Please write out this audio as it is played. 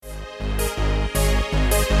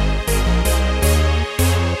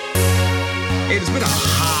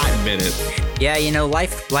minute. Yeah,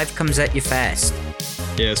 life comes at you fast.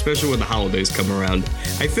 Yeah, especially when the holidays come around.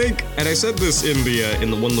 I think, and I said this in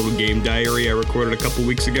the one little game diary I recorded a couple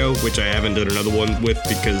weeks ago, which I haven't done another one with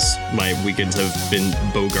because my weekends have been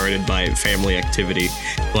bogarted by family activity.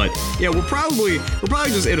 But yeah, we're probably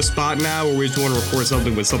just at a spot now where we just want to record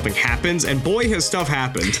something when something happens, and boy, has stuff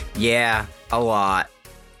happened. Yeah, a lot.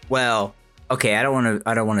 Well, okay, I don't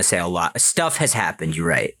want to say a lot. Stuff has happened. You're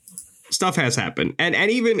right. Stuff has happened, and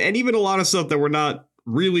even a lot of stuff that we're not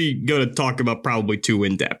really going to talk about probably too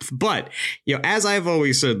in depth. But, as I've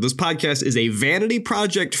always said, this podcast is a vanity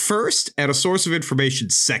project first and a source of information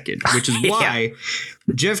second, which is why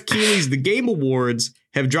Geoff Keighley's The Game Awards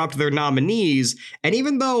have dropped their nominees. And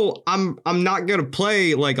even though I'm not going to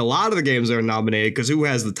play like a lot of the games that are nominated, because who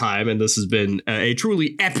has the time? And this has been a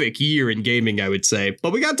truly epic year in gaming, I would say.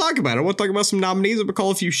 But we got to talk about it. I want to talk about some nominees and we'll call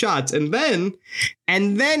a few shots. And then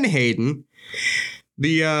Hayden,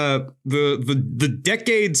 the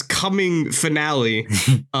decades coming finale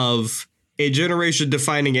of a generation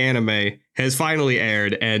defining anime has finally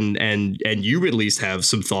aired, and you at least have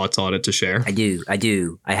some thoughts on it to share. I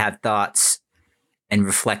do. I have thoughts and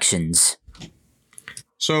reflections.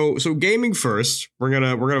 So gaming first. We're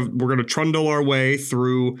gonna trundle our way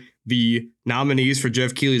through the nominees for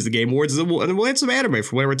Geoff Keighley's The Game Awards, and then we'll add some anime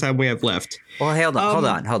for whatever time we have left. Well, hold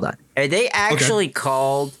on. Are they actually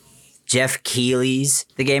called Geoff Keighley's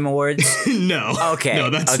The Game Awards? No. Okay. No,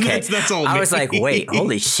 that's all. I was like, wait,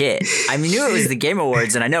 holy shit. I knew it was The Game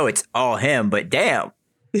Awards, and I know it's all him, but damn,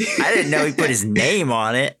 I didn't know he put his name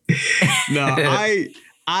on it. No,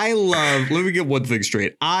 I love. Let me get one thing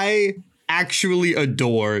straight. I actually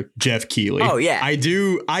adore Geoff Keighley. Oh, yeah. I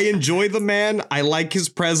do. I enjoy the man. I like his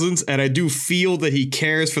presence, and I do feel that he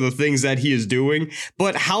cares for the things that he is doing.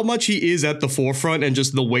 But how much he is at the forefront and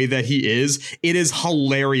just the way that he is, it is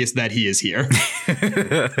hilarious that he is here.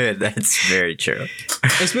 That's very true.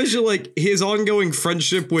 Especially like his ongoing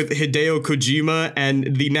friendship with Hideo Kojima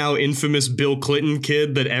and the now infamous Bill Clinton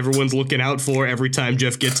kid that everyone's looking out for every time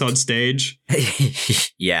Geoff gets on stage.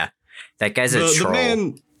 Yeah, that guy's a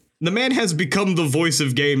troll. The man has become the voice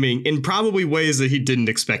of gaming in probably ways that he didn't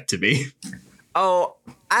expect to be. Oh,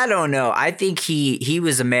 I don't know. I think he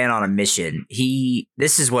was a man on a mission.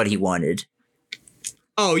 This is what he wanted.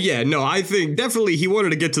 Oh yeah, no, I think definitely he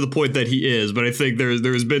wanted to get to the point that he is, but I think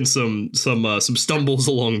there's been some stumbles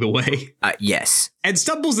along the way. Yes, and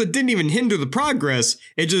stumbles that didn't even hinder the progress.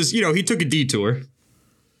 It just he took a detour.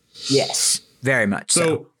 Yes, very much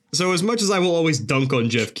so. So as much as I will always dunk on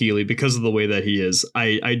Geoff Keighley because of the way that he is,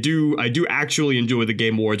 I do actually enjoy the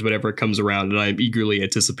Game Awards whenever it comes around, and I'm eagerly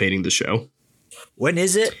anticipating the show. When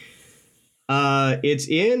is it? It's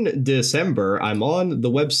in December. I'm on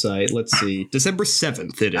the website. Let's see. December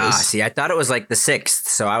 7th it is. See, I thought it was like the 6th,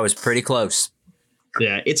 so I was pretty close.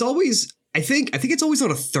 Yeah, it's always I think it's always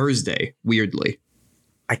on a Thursday, weirdly.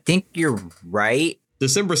 I think you're right.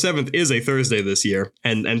 December 7th is a Thursday this year,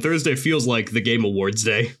 and Thursday feels like the Game Awards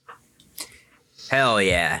day. Hell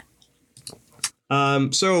yeah.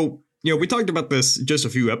 So, we talked about this just a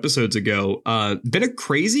few episodes ago. Been a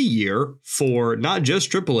crazy year for not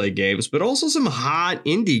just AAA games, but also some hot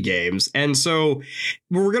indie games. And so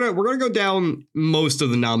we're gonna go down most of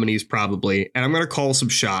the nominees probably, and I'm gonna call some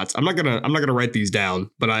shots. I'm not gonna write these down,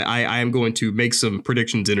 but I am going to make some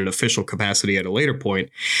predictions in an official capacity at a later point.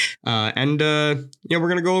 We're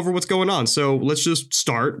gonna go over what's going on. So let's just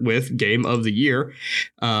start with Game of the Year,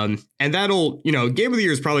 and that'll Game of the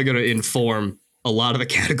Year is probably gonna inform a lot of the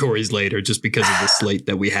categories later just because of the slate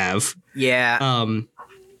that we have. Yeah.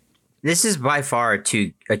 This is by far a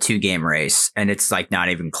two game race, and it's like not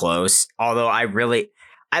even close. Although I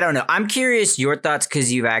don't know. I'm curious your thoughts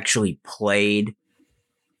because you've actually played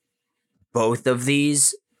both of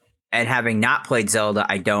these, and having not played Zelda,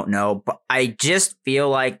 I don't know. But I just feel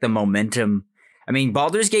like the momentum. I mean,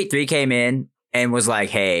 Baldur's Gate 3 came in and was like,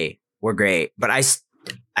 "Hey, we're great," but I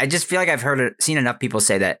just feel like I've seen enough people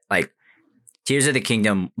say that like Tears of the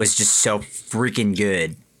Kingdom was just so freaking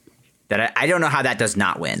good that I don't know how that does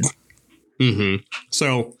not win. Mm-hmm.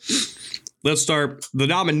 So let's start. The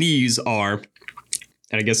nominees are,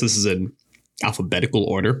 and I guess this is in alphabetical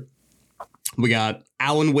order. We got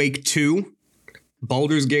Alan Wake 2,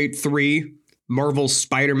 Baldur's Gate 3, Marvel's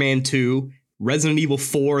Spider-Man 2, Resident Evil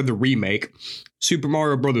 4, the remake, Super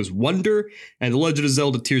Mario Bros. Wonder, and The Legend of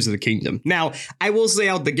Zelda Tears of the Kingdom. Now, I will say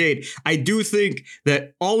out the gate, I do think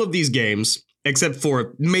that all of these games, except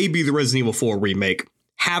for maybe the Resident Evil 4 remake,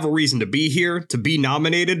 have a reason to be here, to be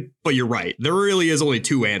nominated, but you're right. There really is only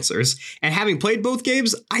two answers. And having played both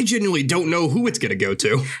games, I genuinely don't know who it's going to go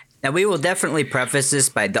to. Now, we will definitely preface this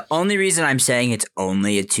by the only reason I'm saying it's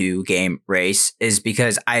only a 2-game race is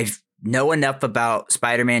because I know enough about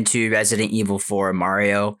Spider-Man 2, Resident Evil 4, and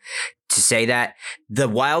Mario to say that the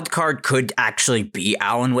wild card could actually be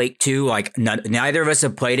Alan Wake 2. Like, neither of us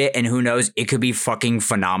have played it, and who knows, it could be fucking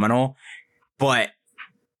phenomenal. But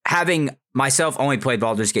having myself only played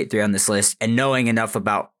Baldur's Gate 3 on this list and knowing enough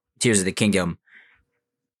about Tears of the Kingdom,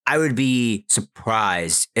 I would be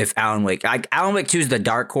surprised if Alan Wake 2 is the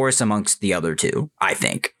dark horse amongst the other two, I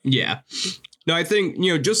think. Yeah. No, I think,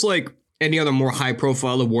 just like any other more high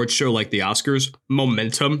profile awards show like the Oscars,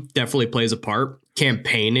 momentum definitely plays a part.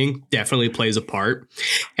 Campaigning definitely plays a part.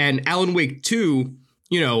 And Alan Wake 2,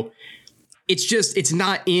 it's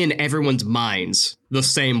not in everyone's minds the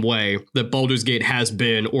same way that Baldur's Gate has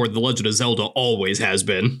been or The Legend of Zelda always has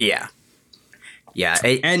been. Yeah. Yeah.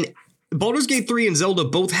 And Baldur's Gate 3 and Zelda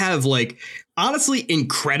both have, honestly,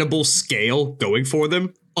 incredible scale going for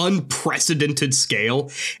them. Unprecedented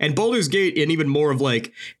scale. And Baldur's Gate in even more of,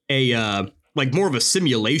 more of a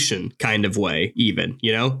simulation kind of way, even,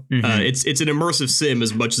 Mm-hmm. It's an immersive sim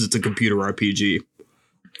as much as it's a computer RPG.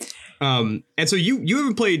 And so you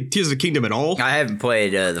haven't played Tears of the Kingdom at all? I haven't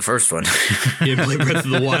played the first one. You haven't played Breath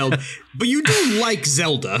of the Wild. But you do like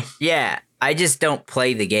Zelda. Yeah, I just don't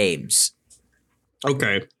play the games.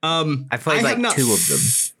 Okay. I played two of them.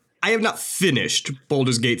 I have not finished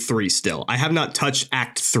Baldur's Gate 3 still. I have not touched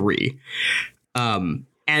Act 3. And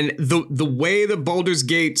the way that Baldur's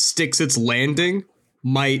Gate sticks its landing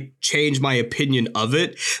might change my opinion of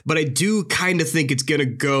it, but I do kind of think it's gonna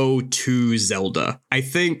go to Zelda. I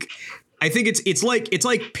think it's like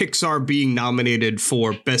Pixar being nominated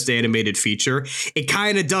for Best Animated Feature. It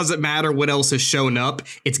kind of doesn't matter what else has shown up.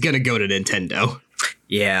 It's gonna go to Nintendo.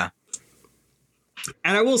 Yeah.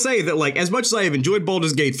 And I will say that, as much as I have enjoyed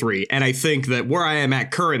Baldur's Gate 3, and I think that where I am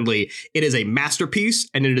at currently, it is a masterpiece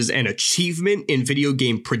and it is an achievement in video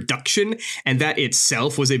game production, and that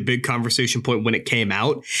itself was a big conversation point when it came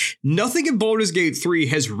out. Nothing in Baldur's Gate 3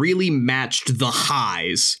 has really matched the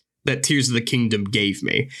highs that Tears of the Kingdom gave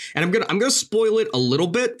me. And I'm gonna spoil it a little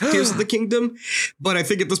bit, Tears of the Kingdom, but I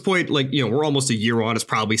think at this point, we're almost a year on, it's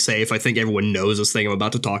probably safe. I think everyone knows this thing I'm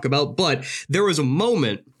about to talk about, but there was a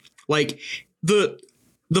moment, the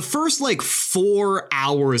first 4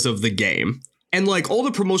 hours of the game, and all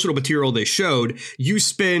the promotional material they showed, you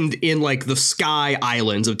spend in the Sky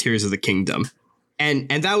Islands of Tears of the Kingdom. And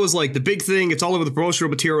that was the big thing. It's all over the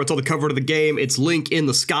promotional material. It's on the cover of the game. It's Link in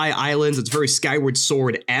the Sky Islands. It's very Skyward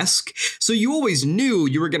Sword-esque. So you always knew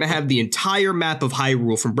you were going to have the entire map of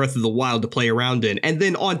Hyrule from Breath of the Wild to play around in. And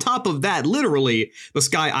then on top of that, literally the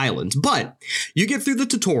Sky Islands. But you get through the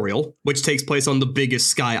tutorial, which takes place on the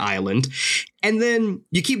biggest Sky Island. And then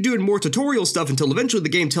you keep doing more tutorial stuff until eventually the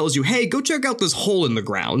game tells you, hey, go check out this hole in the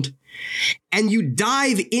ground. And you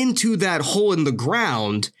dive into that hole in the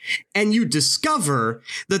ground and you discover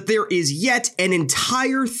that there is yet an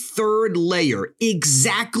entire third layer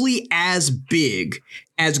exactly as big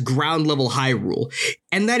as ground level Hyrule.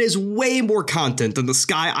 And that is way more content than the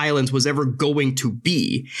Sky Islands was ever going to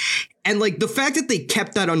be. And the fact that they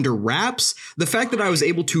kept that under wraps, the fact that I was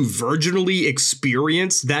able to virginally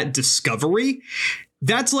experience that discovery,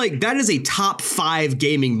 that is a top 5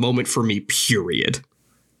 gaming moment for me, period.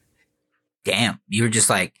 Damn, you were just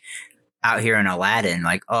out here in Aladdin,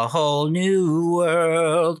 a whole new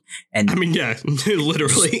world. And I mean, yeah,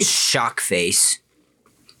 literally shock face.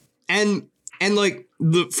 And even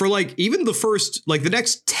the first, the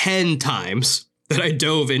next 10 times that I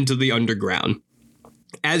dove into the underground,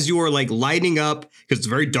 as you're lighting up, because it's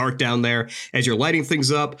very dark down there, as you're lighting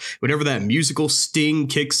things up, whenever that musical sting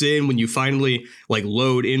kicks in, when you finally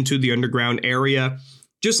load into the underground area,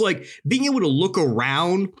 just being able to look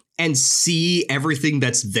around and see everything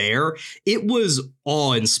that's there, it was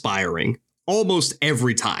awe-inspiring almost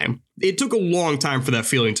every time. It took a long time for that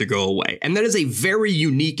feeling to go away. And that is a very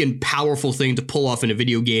unique and powerful thing to pull off in a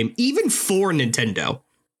video game, even for Nintendo.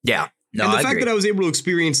 Yeah. No, and the I fact agree. that I was able to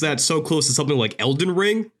experience that so close to something like Elden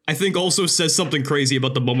Ring, I think also says something crazy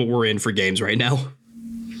about the moment we're in for games right now.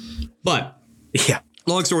 But yeah.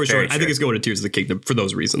 Long story short, I think it's going to Tears of the Kingdom for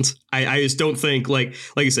those reasons. I just don't think, like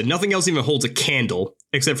I said, nothing else even holds a candle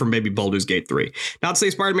except for maybe Baldur's Gate 3. Not to say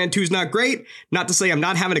Spider-Man 2 is not great. Not to say I'm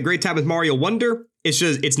not having a great time with Mario Wonder. It's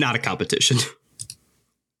just, it's not a competition.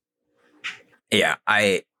 Yeah,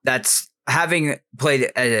 that's having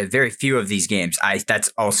played very few of these games.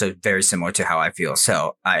 That's also very similar to how I feel.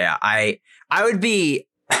 So I would be.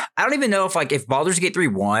 I don't even know if Baldur's Gate 3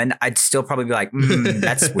 won, I'd still probably be like,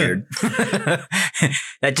 that's weird.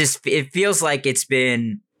 That just, it feels like it's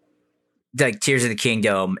been Tears of the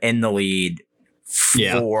Kingdom in the lead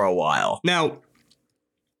for a while. Now,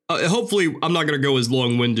 hopefully I'm not going to go as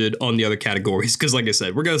long-winded on the other categories because, like I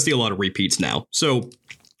said, we're going to see a lot of repeats now. So,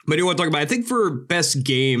 but I do want to talk about, I think for best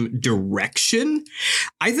game direction,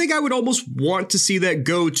 I think I would almost want to see that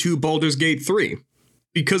go to Baldur's Gate 3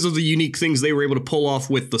 because of the unique things they were able to pull off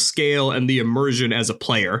with the scale and the immersion as a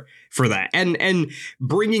player for that. And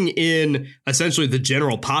bringing in essentially the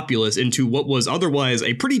general populace into what was otherwise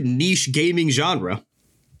a pretty niche gaming genre.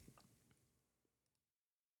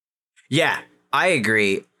 Yeah, I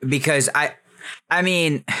agree because I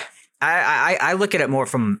mean, I look at it more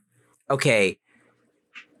from, okay,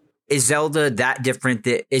 is Zelda that different?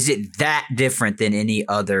 Is it that different than any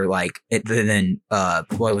other, like, than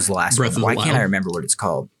what was the last Breath one? of the Why Wild. can't I remember what it's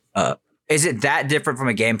called? Is it that different from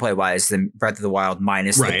a gameplay wise than Breath of the Wild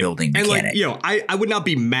minus the building mechanic? And like, I would not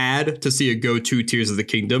be mad to see it go to Tears of the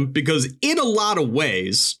Kingdom because in a lot of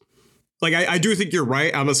ways, like, I do think you're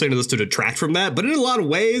right. I'm not saying this to detract from that, but in a lot of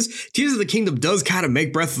ways, Tears of the Kingdom does kind of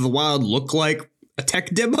make Breath of the Wild look like a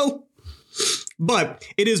tech demo. But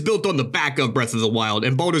it is built on the back of Breath of the Wild,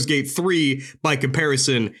 and Baldur's Gate 3, by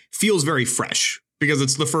comparison, feels very fresh because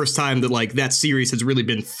it's the first time that, like, that series has really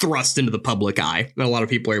been thrust into the public eye, and a lot of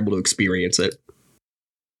people are able to experience it.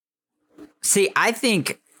 See, I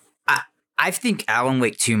think Alan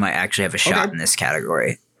Wake 2 might actually have a shot in this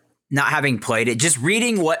category. Not having played it, just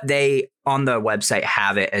reading what they on the website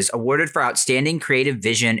have it as awarded for outstanding creative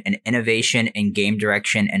vision and innovation in game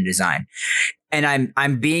direction and design. And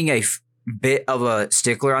I'm being a bit of a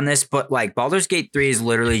stickler on this, but like Baldur's Gate 3 is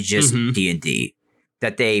literally just D&D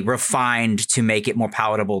that they refined to make it more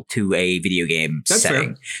palatable to a video game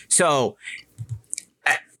setting. Fair. So,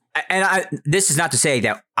 and this is not to say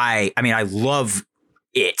that I mean, I love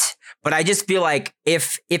it, but I just feel like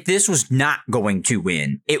if this was not going to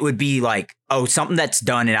win, it would be like, oh, something that's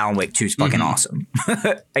done in Alan Wake 2 is fucking awesome.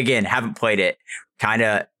 Again, haven't played it. Kind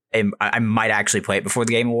of, I might actually play it before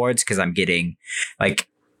the Game Awards because I'm getting like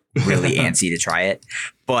really antsy to try it.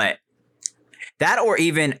 But that, or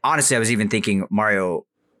even honestly, I was even thinking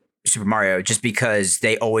Super Mario, just because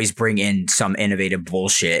they always bring in some innovative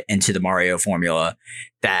bullshit into the Mario formula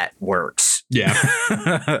that works. Yeah.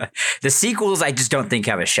 The sequels, I just don't think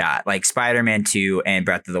have a shot. Like Spider-Man 2 and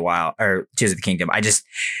Breath of the Wild or Tears of the Kingdom.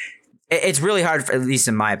 It's really hard, at least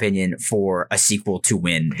in my opinion, for a sequel to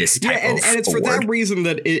win this type of and it's award. for that reason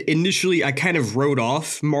that initially I kind of wrote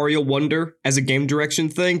off Mario Wonder as a game direction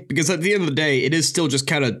thing, because at the end of the day, it is still just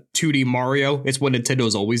kind of 2D Mario. It's what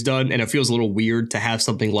Nintendo's always done, and it feels a little weird to have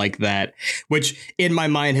something like that, which in my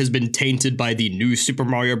mind has been tainted by the new Super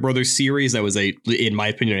Mario Brothers series. That was, in my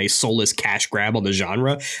opinion, a soulless cash grab on the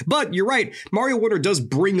genre. But you're right, Mario Wonder does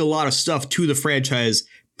bring a lot of stuff to the franchise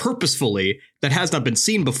purposefully that has not been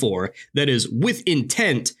seen before, that is with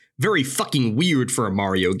intent very fucking weird for a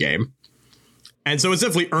Mario game. And so it's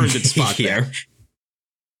definitely earned its spot there.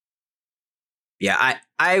 Yeah,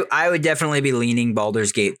 I would definitely be leaning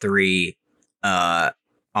Baldur's Gate 3 on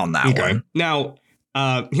that one. Now,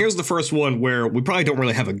 here's the first one where we probably don't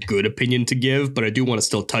really have a good opinion to give, but I do want to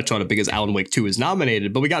still touch on it because Alan Wake 2 is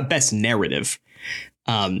nominated, but we got Best Narrative.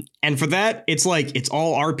 And for that, it's like, it's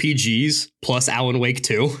all RPGs plus Alan Wake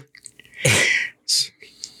 2.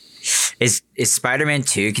 Is Spider-Man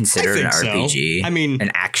 2 considered an RPG? So. I mean,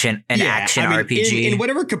 an action RPG? In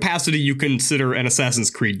whatever capacity you consider an Assassin's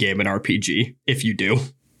Creed game an RPG, if you do.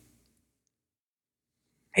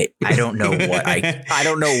 I don't know what I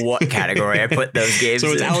don't know what category I put those games in.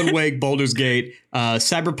 So it's Alan Wake, Baldur's Gate,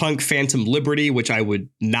 Cyberpunk Phantom Liberty, which I would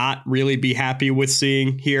not really be happy with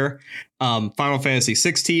seeing here. Final Fantasy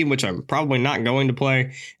 16, which I'm probably not going to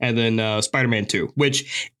play. And then Spider-Man 2,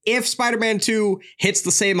 which if Spider-Man 2 hits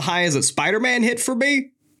the same high as that Spider-Man hit for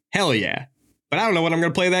me, hell yeah. But I don't know when I'm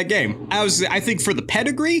going to play that game. I think for the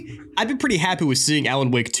pedigree, I'd be pretty happy with seeing Alan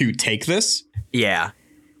Wake 2 take this. Yeah.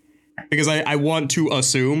 Because I want to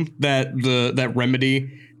assume that that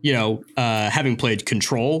Remedy, having played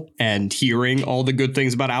Control and hearing all the good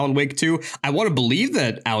things about Alan Wake 2, I want to believe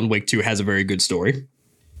that Alan Wake 2 has a very good story.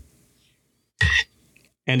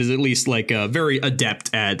 And is at least like very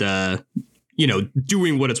adept at,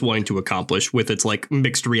 doing what it's wanting to accomplish with its like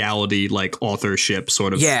mixed reality, like authorship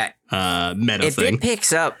sort of meta if thing. If it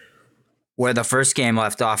picks up where the first game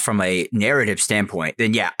left off from a narrative standpoint,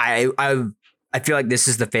 then yeah, I feel like this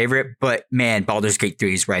is the favorite, but man, Baldur's Gate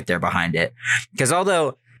 3 is right there behind it. Because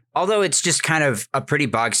although it's just kind of a pretty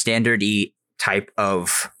bog standard-y type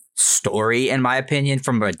of story, in my opinion,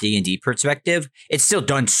 from a D&D perspective, it's still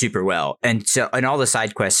done super well. And so, and all the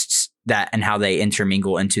side quests that and how they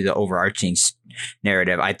intermingle into the overarching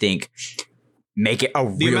narrative, I think make it a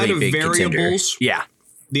really big contender.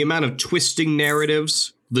 The amount of twisting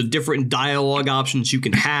narratives the different dialogue options you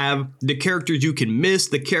can have, the characters you can miss,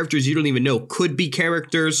 the characters you don't even know could be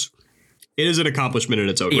characters. It is an accomplishment in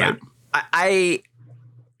its own right. I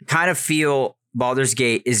kind of feel Baldur's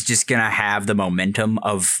Gate is just going to have the momentum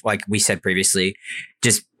of, like we said previously,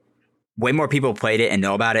 just way more people played it and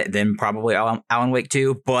know about it than probably Alan Wake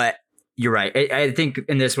 2. But you're right. I think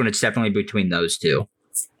in this one, it's definitely between those two.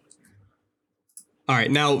 All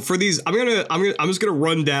right, now for these, I'm just gonna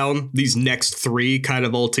run down these next three kind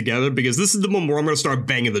of all together because this is the moment where I'm gonna start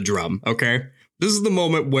banging the drum. Okay, this is the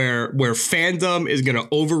moment where fandom is gonna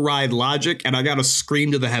override logic, and I gotta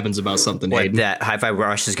scream to the heavens about something. What, Hayden. that Hi-Fi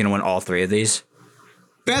Rush is gonna win all three of these?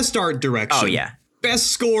 Best art direction. Oh yeah.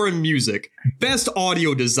 Best score and music, best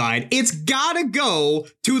audio design. It's gotta go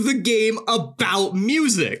to the game about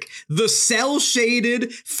music. The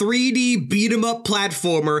cel-shaded 3D beat-em-up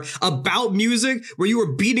platformer about music where you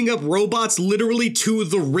were beating up robots literally to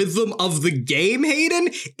the rhythm of the game, Hayden.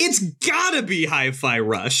 It's gotta be Hi-Fi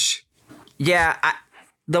Rush. Yeah, I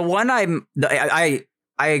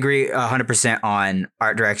agree 100% on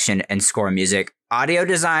art direction and score and music. Audio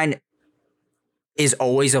design is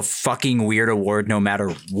always a fucking weird award no matter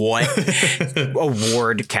what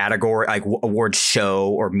award category, like award show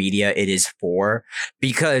or media it is for,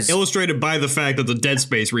 because illustrated by the fact that the Dead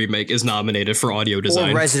Space remake is nominated for audio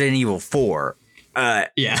design. Or Resident Evil 4.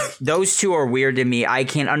 Yeah. Those two are weird to me. I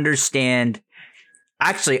can't understand.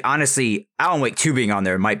 Actually, honestly, Alan Wake 2 being on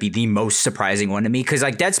there might be the most surprising one to me, because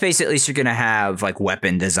like Dead Space, at least you're going to have like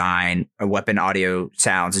weapon design or weapon audio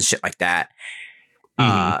sounds and shit like that.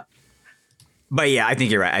 But yeah, I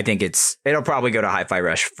think you're right. I think it'll probably go to Hi-Fi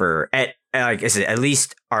Rush for like I said, at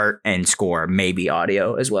least art and score, maybe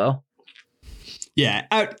audio as well. Yeah.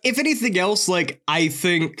 If anything else, like I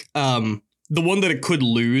think the one that it could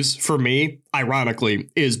lose for me, ironically,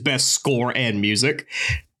 is best score and music,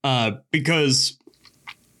 because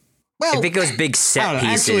if it goes big set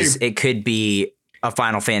pieces, it could be a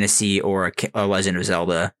Final Fantasy or a Legend of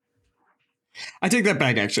Zelda. I take that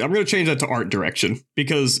back. Actually, I'm going to change that to art direction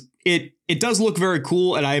because it does look very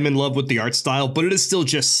cool, and I am in love with the art style, but it is still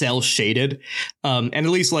just cel shaded. And at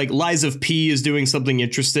least like Lies of P is doing something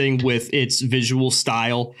interesting with its visual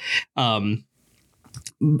style. But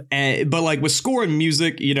like with score and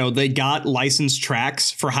music, you know, they got licensed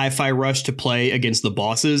tracks for Hi-Fi Rush to play against the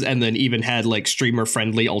bosses, and then even had like streamer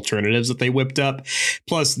friendly alternatives that they whipped up.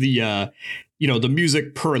 Plus the the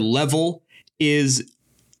music per level is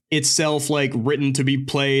itself like written to be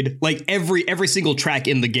played, like every single track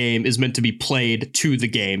in the game is meant to be played to the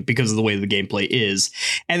game because of the way the gameplay is.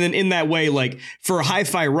 And then in that way, like for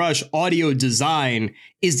Hi-Fi Rush, audio design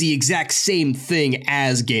is the exact same thing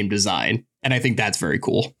as game design, and I think that's very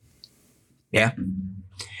cool. Yeah,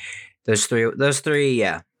 those three,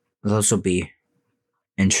 yeah, those will be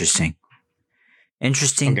interesting.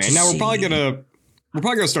 Okay, now we're probably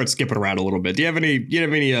gonna start skipping around a little bit. Do you have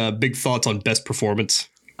any big thoughts on best performance?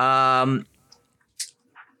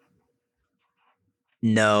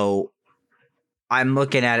 No, I'm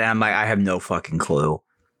looking at it and I'm like, I have no fucking clue.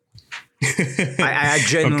 I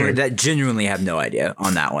genuinely have no idea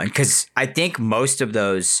on that one, because I think most of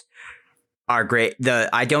those are great.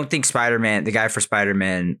 I don't think Spider-Man, the guy for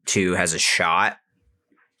Spider-Man 2 has a shot,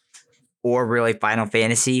 or really Final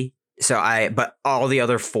Fantasy. But all the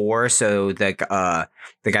other four, so the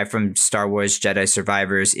guy from Star Wars Jedi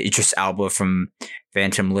Survivors, Idris Elba from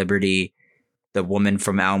Phantom Liberty, the woman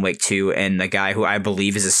from Alan Wake 2, and the guy who I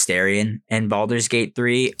believe is Astarion in Baldur's Gate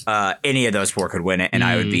 3, any of those four could win it, and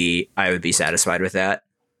I would be satisfied with that.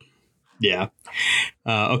 Yeah.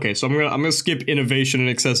 Okay, so I'm gonna skip innovation and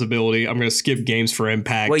accessibility. I'm gonna skip games for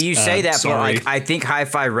impact. Well, you say that, but like I think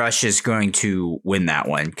Hi-Fi Rush is going to win that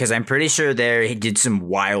one, because I'm pretty sure he did some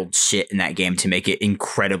wild shit in that game to make it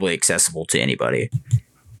incredibly accessible to anybody.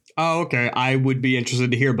 Oh, okay. I would be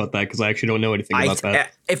interested to hear about that, because I actually don't know anything about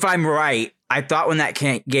that. If I'm right, I thought when that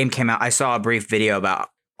game came out, I saw a brief video about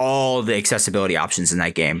all the accessibility options in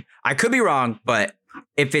that game. I could be wrong, but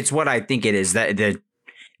if it's what I think it is,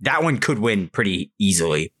 that one could win pretty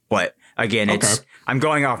easily. But again, I'm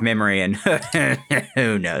going off memory, and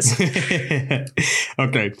who knows?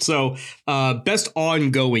 Okay, so best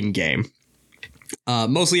ongoing game.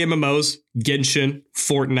 Mostly MMOs, Genshin,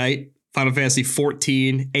 Fortnite, Final Fantasy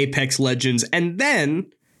 14, Apex Legends, and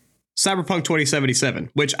then Cyberpunk 2077,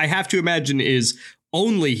 which I have to imagine is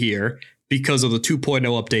only here because of the 2.0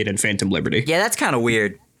 update and Phantom Liberty. Yeah, that's kind of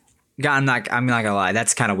weird. I'm not gonna lie,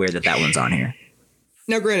 that's kind of weird that one's on here.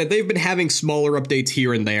 Now, granted, they've been having smaller updates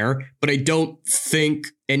here and there, but I don't think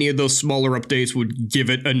any of those smaller updates would give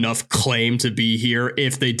it enough claim to be here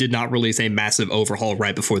if they did not release a massive overhaul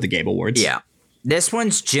right before the Game Awards. Yeah. This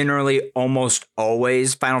one's generally almost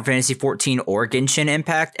always Final Fantasy 14 or Genshin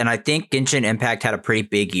Impact, and I think Genshin Impact had a pretty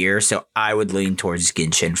big year, so I would lean towards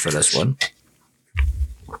Genshin for this one.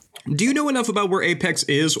 Do you know enough about where Apex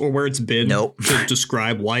is or where it's been to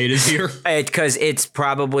describe why it is here? Because it's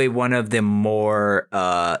probably one of the more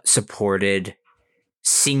supported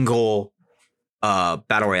single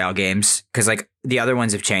battle royale games, because like the other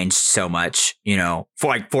ones have changed so much, you know. For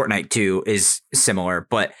like Fortnite 2 is similar,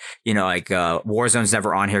 but you know, like Warzone's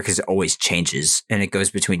never on here because it always changes and it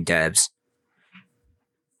goes between devs,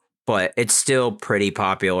 but it's still pretty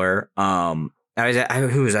popular. I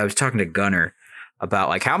was talking to Gunner about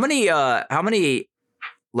like how many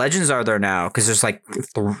legends are there now, because there's like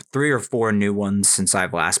 3 or 4 new ones since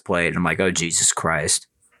I've last played, and I'm like, oh Jesus Christ.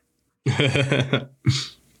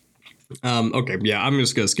 Okay, yeah, I'm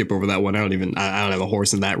just gonna skip over that one. I don't have a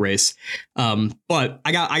horse in that race. But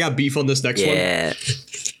I got beef on this next one.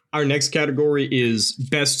 Our next category is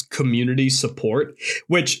best community support,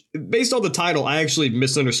 which based on the title, I actually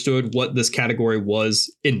misunderstood what this category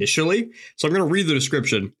was initially. So I'm going to read the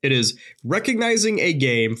description. It is recognizing a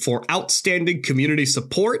game for outstanding community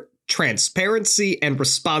support, transparency, and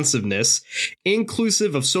responsiveness,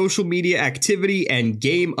 inclusive of social media activity and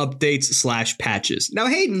game updates / patches. Now,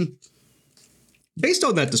 Hayden, based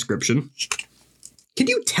on that description, can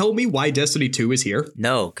you tell me why Destiny 2 is here?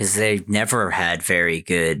 No, because they've never had very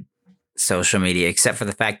good social media, except for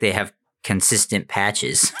the fact they have consistent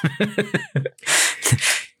patches.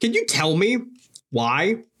 Can you tell me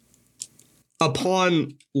why,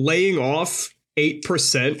 upon laying off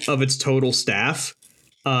 8% of its total staff,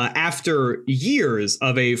 after years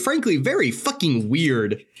of a frankly very fucking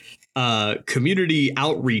weird community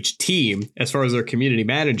outreach team as far as their community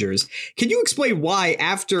managers, can you explain why,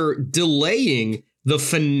 after delaying the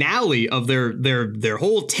finale of their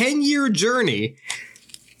whole 10-year journey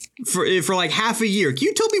for like half a year, can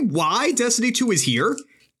you tell me why Destiny 2 is here?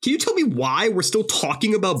 Can you tell me why we're still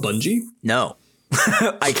talking about Bungie? No,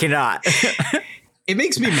 I cannot. It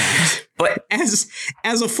makes me mad. But as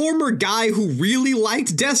a former guy who really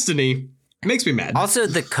liked Destiny, it makes me mad. Also,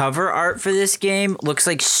 the cover art for this game looks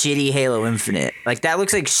like shitty Halo Infinite. Like, that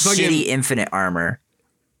looks like shitty Infinite armor.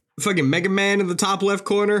 Fucking Mega Man in the top left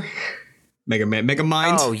corner. Mega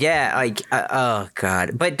Mind. Oh, yeah. Like, oh,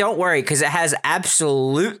 God. But don't worry, because it has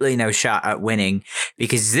absolutely no shot at winning,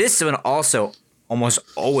 because this one also almost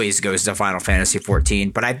always goes to Final Fantasy 14.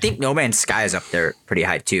 But I think No Man's Sky is up there pretty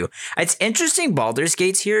high, too. It's interesting Baldur's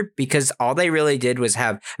Gate's here, because all they really did was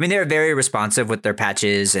have, I mean, they were very responsive with their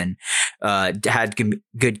patches and had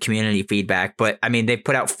good community feedback. But, I mean, they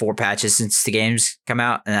put out 4 patches since the games come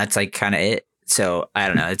out, and that's like kind of it. So, I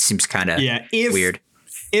don't know. It seems kind of weird.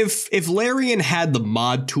 If Larian had the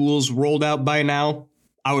mod tools rolled out by now,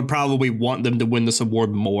 I would probably want them to win this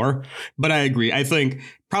award more. But I agree. I think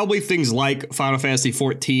probably things like Final Fantasy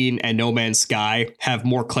 14 and No Man's Sky have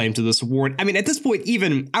more claim to this award. I mean, at this point,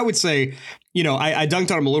 even I would say, you know, I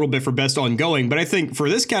dunked on them a little bit for best ongoing, but I think for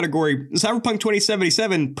this category, Cyberpunk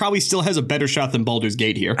 2077 probably still has a better shot than Baldur's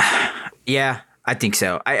Gate here. Yeah, I think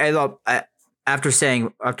so.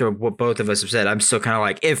 After what both of us have said, I'm still kind of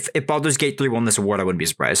like, if Baldur's Gate 3 won this award, I wouldn't be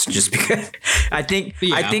surprised, just because I think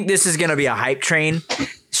this is going to be a hype train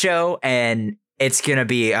show, and it's going to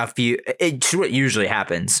be it's what usually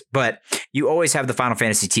happens, but you always have the Final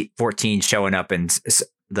Fantasy 14 showing up in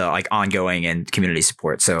the like ongoing and community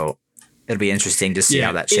support. So it'll be interesting to see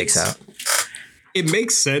how that shakes out. It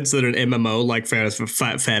makes sense that an MMO like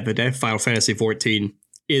Final Fantasy 14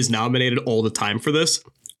 is nominated all the time for this.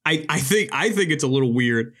 I think it's a little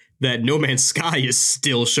weird that No Man's Sky is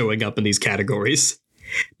still showing up in these categories.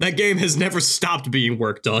 That game has never stopped being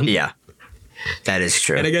worked on. Yeah, that is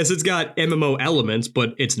true. And I guess it's got MMO elements,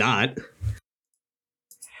 but it's not.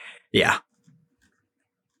 Yeah.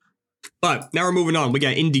 But now we're moving on. We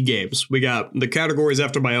got indie games. We got the categories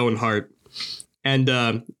after my own heart. And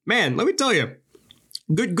man, let me tell you,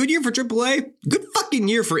 good year for AAA. Good fucking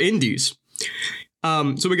year for indies.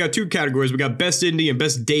 So we got 2 categories. We got best indie and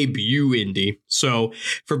best debut indie. So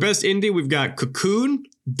for best indie, we've got Cocoon,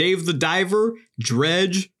 Dave the Diver,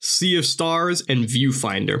 Dredge, Sea of Stars, and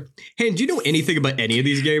Viewfinder. Hey, do you know anything about any of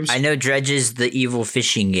these games? I know Dredge is the evil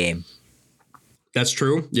fishing game. That's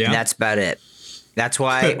true. Yeah. And that's about it. That's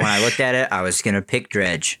why when I looked at it, I was going to pick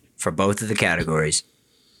Dredge for both of the categories.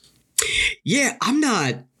 Yeah,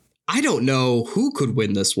 I don't know who could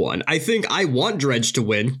win this one. I think I want Dredge to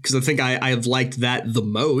win because I think I have liked that the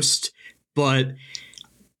most. But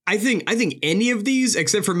I think any of these,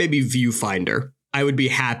 except for maybe Viewfinder, I would be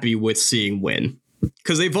happy with seeing win,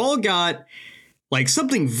 because they've all got like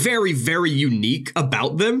something very, very unique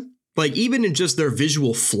about them like even in just their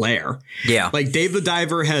visual flair. Yeah. Like Dave the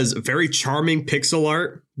Diver has very charming pixel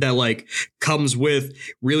art that like comes with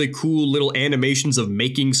really cool little animations of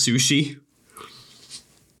making sushi.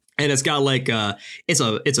 And it's got like it's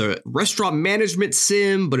a restaurant management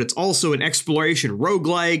sim, but it's also an exploration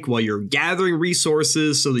roguelike while you're gathering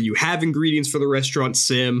resources so that you have ingredients for the restaurant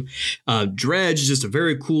sim. Dredge is just a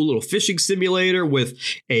very cool little fishing simulator with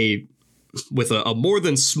a more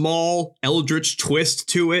than small eldritch twist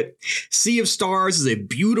to it. Sea of Stars is a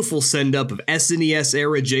beautiful send-up of SNES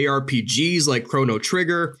era JRPGs like Chrono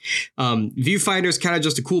Trigger. Viewfinder is kind of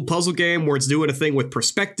just a cool puzzle game where it's doing a thing with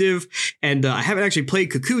perspective. And I haven't actually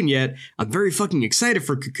played Cocoon yet. I'm very fucking excited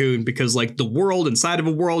for Cocoon because like the world inside of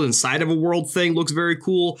a world thing looks very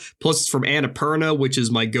cool. Plus it's from Annapurna, which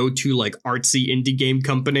is my go-to like artsy indie game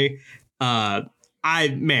company. I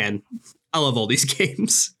love all these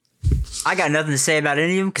games. I got nothing to say about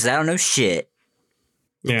any of them because I don't know shit.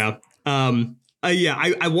 Yeah.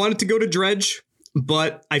 I wanted to go to Dredge,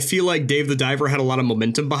 but I feel like Dave the Diver had a lot of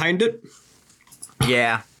momentum behind it.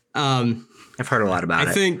 Yeah. I've heard a lot about it.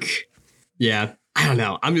 I think, yeah, I don't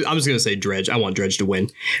know. I'm just going to say Dredge. I want Dredge to win.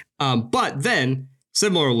 But then,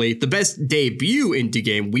 similarly, the best debut indie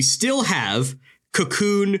game, we still have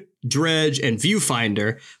Cocoon, Dredge, and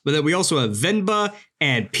Viewfinder, but then we also have Venba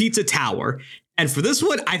and Pizza Tower. And for this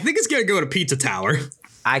one, I think it's going to go to Pizza Tower.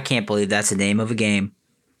 I can't believe that's the name of a game.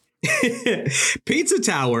 Pizza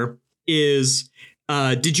Tower is,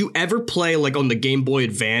 did you ever play like on the Game Boy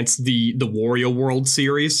Advance, the Wario World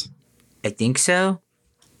series? I think so.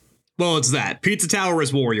 Well, it's that. Pizza Tower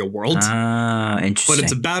is Wario World. Interesting. But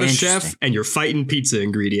it's about a chef and you're fighting pizza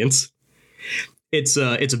ingredients. It's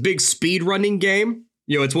a big speed running game.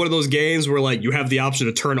 You know, it's one of those games where like you have the option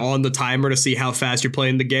to turn on the timer to see how fast you're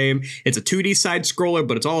playing the game. It's a 2D side scroller,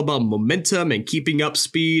 but it's all about momentum and keeping up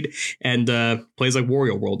speed and plays like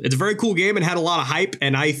Wario World. It's a very cool game and had a lot of hype,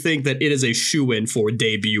 and I think that it is a shoo-in for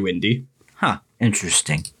debut indie. Huh.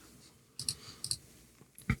 Interesting.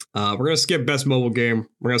 We're going to skip best mobile game.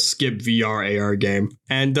 We're going to skip VR AR game.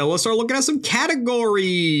 And let's start looking at some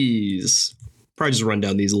categories. Probably just run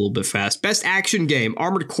down these a little bit fast. Best action game,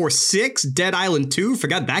 Armored Core 6, Dead Island 2,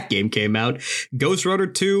 forgot that game came out, Ghost Runner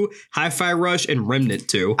 2, Hi-Fi Rush, and Remnant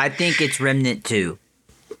 2. I think it's Remnant 2.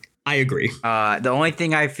 I agree. The only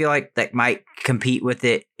thing I feel like that might compete with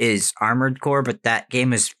it is Armored Core, but that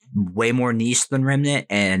game is way more niche than Remnant,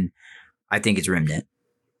 and I think it's Remnant.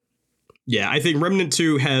 Yeah, I think Remnant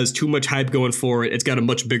 2 has too much hype going for it. It's got a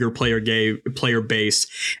much bigger player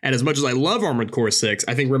base. And as much as I love Armored Core 6,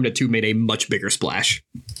 I think Remnant 2 made a much bigger splash.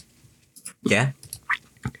 Yeah.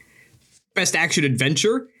 Best action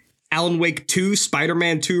adventure, Alan Wake 2,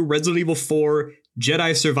 Spider-Man 2, Resident Evil 4,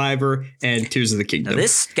 Jedi Survivor, and Tears of the Kingdom. Now,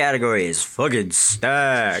 this category is fucking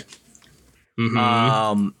stacked.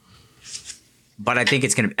 Mm-hmm. But I think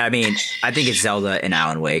it's I think it's Zelda and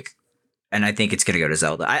Alan Wake. And I think it's going to go to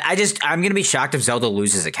Zelda. I'm going to be shocked if Zelda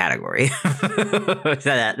loses a category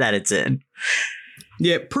that it's in.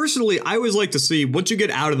 Yeah, personally, I always like to see once you get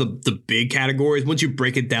out of the big categories, once you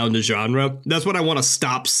break it down to genre, that's when I want to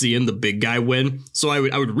stop seeing the big guy win. So I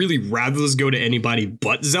would really rather this go to anybody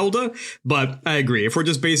but Zelda. But I agree. If we're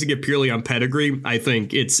just basing it purely on pedigree, I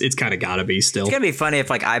think it's kind of got to be still. It's going to be funny if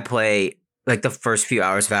like I play like the first few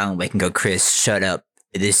hours of Alan Wake and go, Chris, shut up.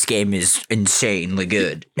 This game is insanely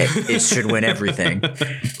good. It should win everything.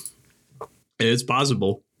 It's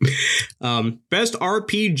possible. Best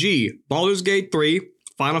RPG, Baldur's Gate 3,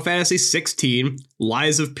 Final Fantasy 16,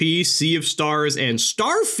 Lies of P, Sea of Stars, and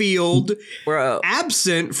Starfield. Bro.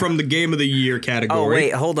 Absent from the Game of the Year category. Oh,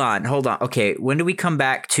 wait, hold on. Okay, when do we come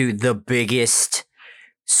back to the biggest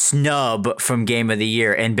snub from Game of the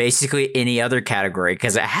Year and basically any other category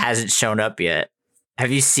because it hasn't shown up yet? Have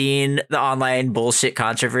you seen the online bullshit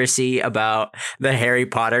controversy about the Harry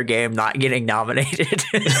Potter game not getting nominated?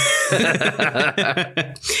 Is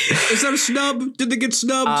that a snub? Did they get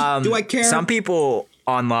snubbed? Do I care? Some people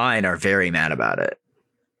online are very mad about it.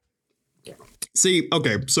 See,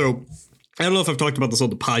 okay, so I don't know if I've talked about this on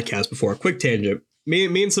the podcast before. Quick tangent. Me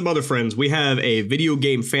and some other friends, we have a video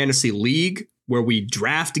game fantasy league where we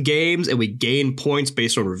draft games and we gain points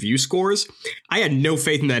based on review scores. I had no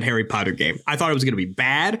faith in that Harry Potter game. I thought it was going to be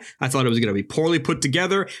bad. I thought it was going to be poorly put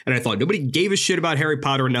together. And I thought nobody gave a shit about Harry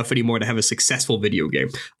Potter enough anymore to have a successful video game.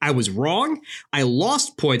 I was wrong. I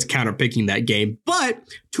lost points counterpicking that game. But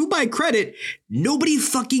to my credit, nobody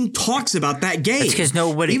fucking talks about that game. It's because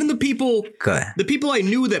nobody... Even the people I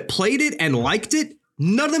knew that played it and liked it,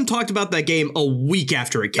 none of them talked about that game a week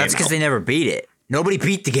after it came out. That's because they never beat it. Nobody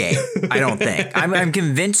beat the game. I don't think. I'm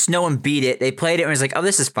convinced no one beat it. They played it and was like, oh,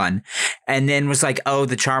 this is fun. And then was like, oh,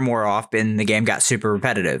 the charm wore off and the game got super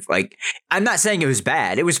repetitive. Like, I'm not saying it was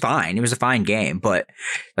bad. It was fine. It was a fine game. But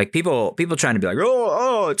like people trying to be like,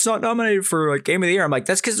 oh, it's not nominated for like Game of the Year. I'm like,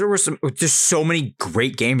 that's because there's so many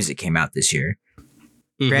great games that came out this year.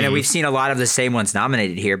 Mm-hmm. Granted, we've seen a lot of the same ones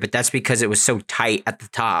nominated here, but that's because it was so tight at the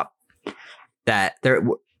top that there,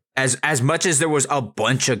 as much as there was a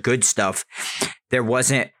bunch of good stuff, there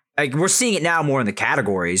wasn't, like, we're seeing it now more in the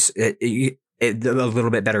categories, a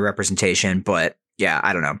little bit better representation, but yeah,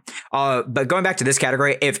 I don't know. But going back to this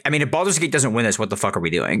category, if Baldur's Gate doesn't win this, what the fuck are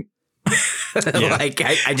we doing? Like,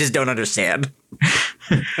 I just don't understand.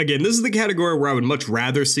 Again, this is the category where I would much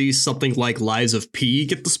rather see something like Lies of P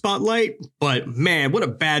get the spotlight, but man, what a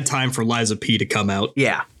bad time for Lies of P to come out.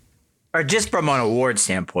 Yeah. Or just from an award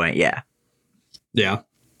standpoint, yeah. Yeah.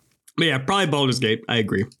 But yeah, probably Baldur's Gate. I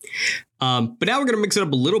agree. But now we're going to mix it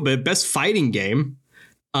up a little bit. Best fighting game.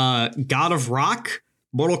 God of Rock,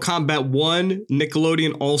 Mortal Kombat 1,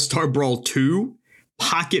 Nickelodeon All-Star Brawl 2,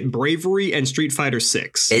 Pocket Bravery, and Street Fighter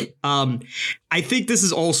 6. I think this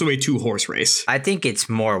is also a 2-horse race. I think it's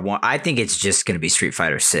more one. I think it's just going to be Street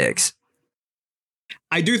Fighter 6.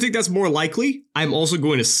 I do think that's more likely. I'm also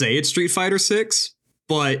going to say it's Street Fighter 6.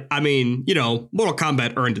 But, I mean, you know, Mortal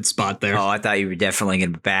Kombat earned its spot there. Oh, I thought you were definitely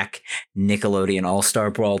going to back Nickelodeon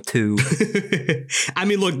All-Star Brawl 2. I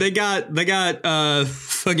mean, look, they got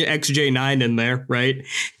fucking XJ9 in there, right?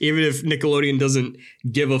 Even if Nickelodeon doesn't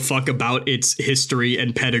give a fuck about its history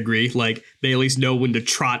and pedigree, like, they at least know when to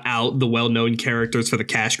trot out the well-known characters for the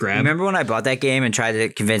cash grab. Remember when I bought that game and tried to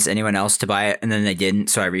convince anyone else to buy it, and then they didn't,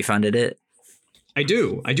 so I refunded it? I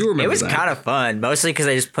do remember that. It was kind of fun, mostly because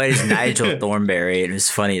I just played as Nigel Thornberry and it was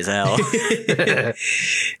funny as hell.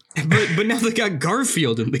 but now they got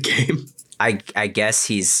Garfield in the game. I guess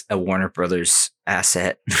he's a Warner Brothers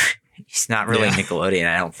asset. He's not really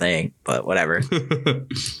Nickelodeon, I don't think, but whatever. But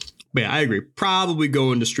yeah, I agree. Probably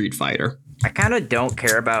going to Street Fighter. I kind of don't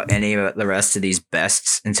care about any of the rest of these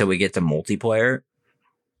bests until we get to multiplayer.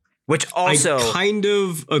 Which also I kind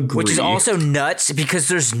of agree. Which is also nuts because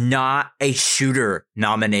there's not a shooter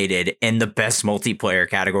nominated in the best multiplayer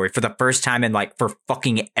category for the first time in like for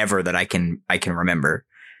fucking ever that I can remember.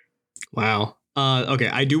 Wow. Okay,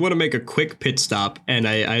 I do want to make a quick pit stop, and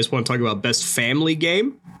I just want to talk about best family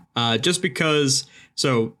game. Just because,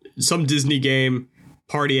 so some Disney game,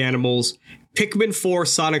 Party Animals, Pikmin 4,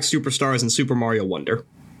 Sonic Superstars, and Super Mario Wonder.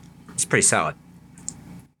 It's pretty solid.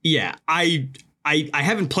 Yeah, I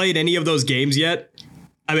haven't played any of those games yet.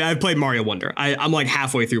 I mean, I've played Mario Wonder. I'm like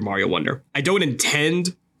halfway through Mario Wonder. I don't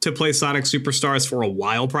intend to play Sonic Superstars for a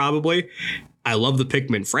while, probably. I love the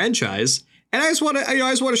Pikmin franchise, and I just want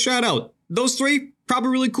to shout out those three. Probably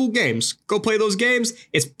really cool games. Go play those games.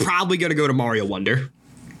 It's probably gonna go to Mario Wonder.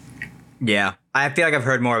 Yeah, I feel like I've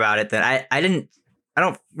heard more about it than I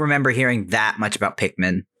don't remember hearing that much about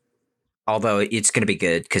Pikmin. Although it's gonna be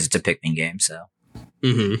good because it's a Pikmin game. So.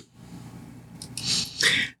 Mm-hmm.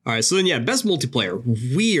 All right, so then, yeah, best multiplayer.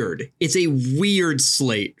 Weird. It's a weird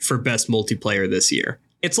slate for best multiplayer this year.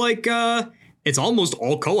 It's like, it's almost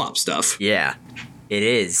all co-op stuff. Yeah, it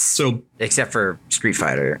is. So, except for Street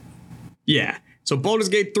Fighter. Yeah. So Baldur's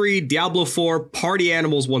Gate 3, Diablo 4, Party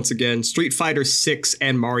Animals once again, Street Fighter 6,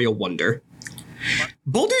 and Mario Wonder.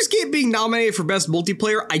 Baldur's Gate being nominated for best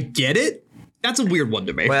multiplayer, I get it. That's a weird one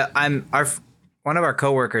to me. Well, one of our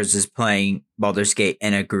coworkers is playing Baldur's Gate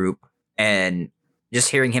in a group, and just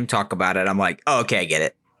hearing him talk about it, I'm like, oh, okay, I get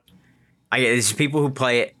it. I get it. These people who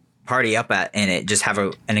play it, party up in it, just have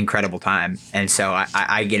an incredible time. And so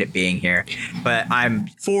I get it being here. But I'm...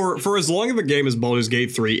 For as long of a game as Baldur's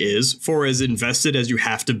Gate 3 is, for as invested as you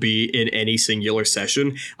have to be in any singular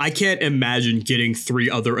session, I can't imagine getting 3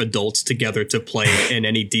 other adults together to play in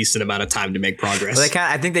any decent amount of time to make progress. Well,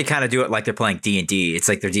 I think they kind of do it like they're playing D&D. It's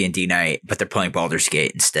like their D&D night, but they're playing Baldur's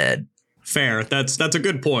Gate instead. Fair. That's a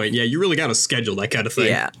good point. Yeah, you really got to schedule that kind of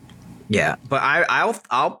thing. Yeah. But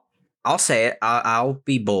I'll say it. I'll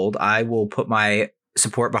be bold. I will put my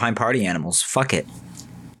support behind Party Animals. Fuck it.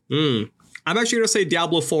 I'm actually going to say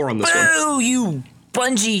Diablo 4 on this one. Oh, you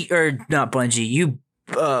Bungie, or not Bungie, you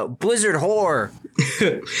Blizzard whore.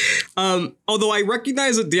 Although I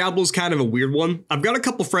recognize that Diablo's kind of a weird one. I've got a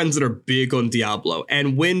couple friends that are big on Diablo.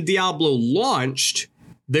 And when Diablo launched,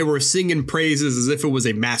 they were singing praises as if it was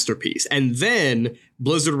a masterpiece. And then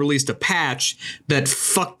Blizzard released a patch that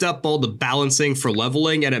fucked up all the balancing for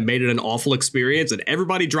leveling, and it made it an awful experience, and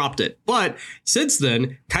everybody dropped it. But since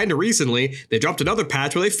then, kind of recently, they dropped another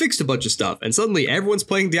patch where they fixed a bunch of stuff, and suddenly everyone's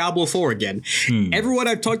playing Diablo 4 again. Everyone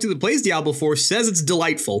I've talked to that plays Diablo 4 says it's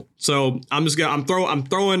delightful. So I'm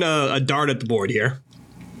throwing a dart at the board here.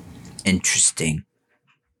 Interesting.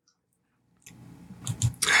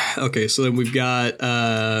 Okay, so then we've got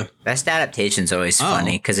Best adaptation's always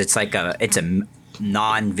funny because it's a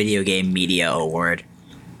non-video game media award.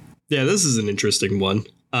 Yeah, this is an interesting one.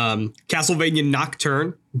 Castlevania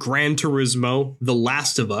Nocturne, Gran Turismo, The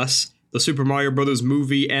Last of Us, the Super Mario Brothers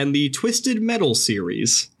movie, and the Twisted Metal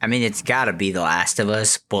series. I mean, it's got to be The Last of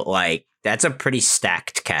Us, but like that's a pretty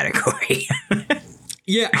stacked category.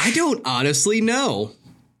 Yeah, I don't honestly know.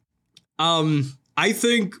 I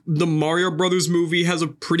think the Mario Brothers movie has a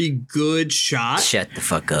pretty good shot. Shut the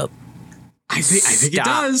fuck up. I think it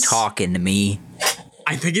does. Stop talking to me.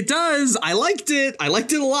 I think it does. I liked it. I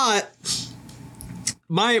liked it a lot.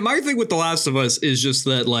 My thing with The Last of Us is just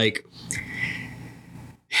that, like,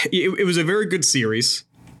 it was a very good series,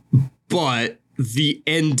 but the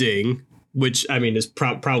ending, which, I mean, is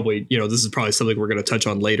probably, this is probably something we're going to touch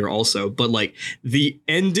on later also, but, like, the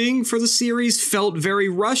ending for the series felt very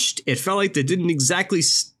rushed. It felt like they didn't exactly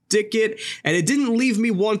stick it, and it didn't leave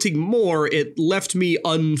me wanting more. It left me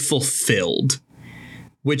unfulfilled,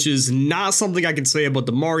 which is not something I can say about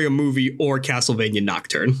the Mario movie or Castlevania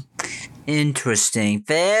Nocturne. Interesting.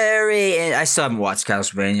 I still haven't watched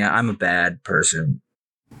Castlevania. I'm a bad person.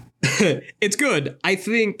 It's good. I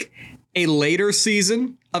think a later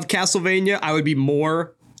season of Castlevania, I would be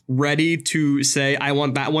more ready to say I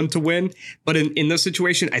want that one to win. But in this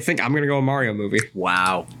situation, I think I'm going to go a Mario movie.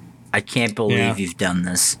 Wow. I can't believe you've done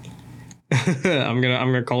this. I'm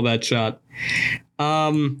gonna call that shot.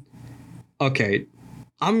 Okay.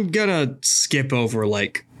 I'm gonna skip over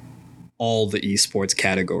like all the esports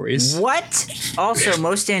categories. What? Also,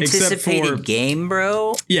 most anticipated game,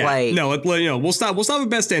 bro? Yeah. We'll stop with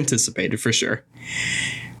best anticipated for sure.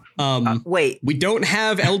 Wait. We don't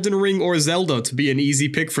have Elden Ring or Zelda to be an easy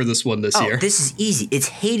pick for this one this year. This is easy. It's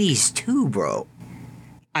Hades 2, bro.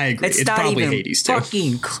 I agree. It's probably Hades 2.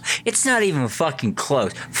 It's not even fucking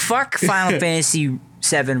close. Fuck Final Fantasy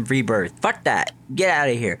 7 Rebirth. Fuck that. Get out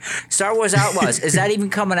of here. Star Wars Outlaws. Is that even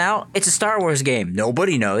coming out? It's a Star Wars game.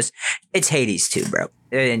 Nobody knows. It's Hades 2, bro.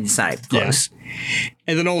 And it's not even close. Yeah.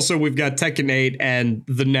 And then also we've got Tekken 8 and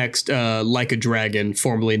the next Like a Dragon,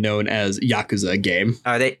 formerly known as Yakuza game.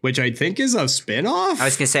 Are they? Which I think is a spin-off. I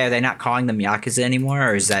was going to say, are they not calling them Yakuza anymore?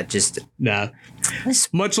 Or is that just... Nah.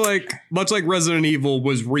 Much like Resident Evil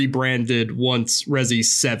was rebranded once Resi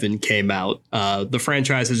 7 came out, the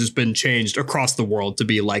franchise has just been changed across the world to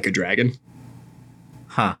be Like a Dragon.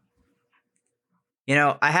 Huh.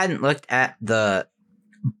 I hadn't looked at the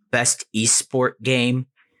best esport game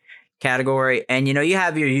category, and you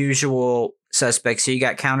have your usual suspects. So you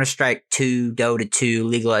got Counter-Strike 2, Dota 2,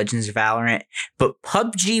 League of Legends, Valorant, but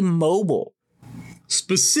PUBG Mobile.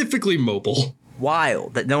 Specifically mobile.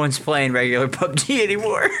 Wild that no one's playing regular PUBG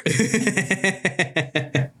anymore.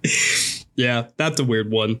 Yeah, that's a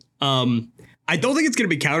weird one. I don't think it's going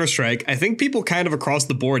to be Counter-Strike. I think people kind of across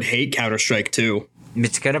the board hate Counter-Strike too.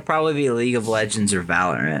 It's going to probably be League of Legends or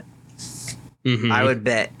Valorant. Mm-hmm. I would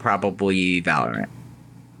bet probably Valorant.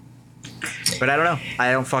 But I don't know.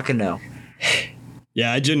 I don't fucking know.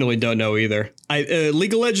 Yeah, I genuinely don't know either.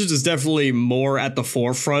 League of Legends is definitely more at the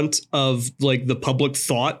forefront of like the public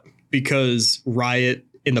thought because Riot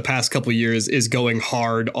in the past couple of years is going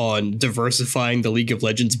hard on diversifying the League of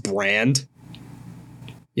Legends brand.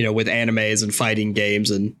 With animes and fighting games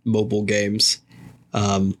and mobile games.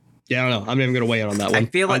 Yeah, I don't know. I'm not even going to weigh in on that one. I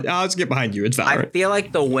feel like I'll just get behind you. It's Valorant. I feel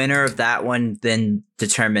like the winner of that one then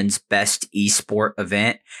determines best esport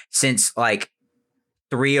event, since like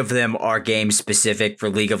 3 of them are game specific for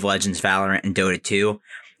League of Legends, Valorant, and Dota 2.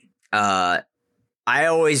 I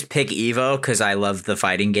always pick Evo because I love the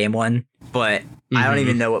fighting game one, but I don't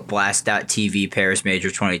even know what Blast.TV Paris Major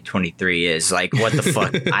 2023 is. Like, what the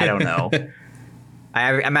fuck? I don't know.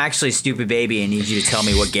 I'm actually a stupid baby and need you to tell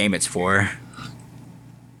me what game it's for.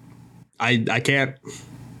 I can't.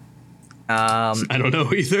 I don't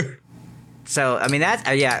know either. So, I mean,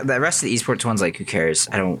 the rest of the esports ones, like, who cares?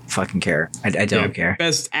 I don't fucking care. I don't care.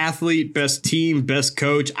 Best athlete, best team, best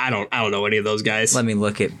coach. I don't know any of those guys. Let me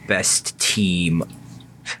look at best team.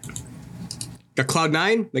 Got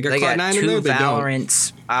Cloud9? They got Cloud9 in there? They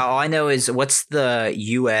Valorants. All I know is what's the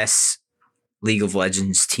US League of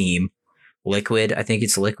Legends team? Liquid. I think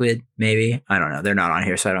it's Liquid, maybe. I don't know. They're not on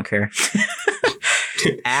here, so I don't care.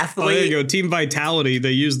 athlete. Oh, there you go. Team Vitality.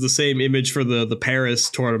 They use the same image for the Paris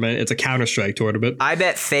tournament. It's a Counter-Strike tournament. I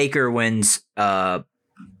bet Faker wins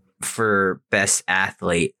for best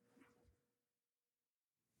athlete.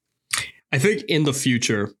 I think in the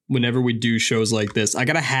future, whenever we do shows like this, I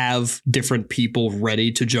gotta have different people ready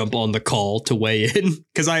to jump on the call to weigh in.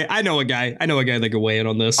 Because I know a guy. I know a guy that can weigh in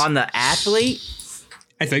on this. On the athlete?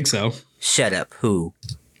 I think so. Shut up. Who?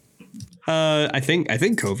 I think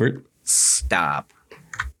Covert. Stop.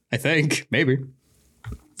 I think maybe.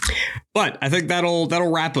 But I think that'll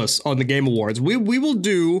wrap us on the Game Awards. We will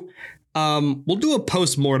do we'll do a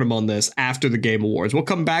post-mortem on this after the Game Awards. We'll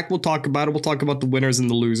come back. We'll talk about it. We'll talk about the winners and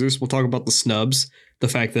the losers. We'll talk about the snubs. The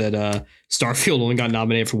fact that Starfield only got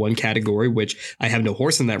nominated for one category, which I have no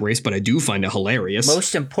horse in that race, but I do find it hilarious.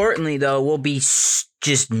 Most importantly, though, we'll be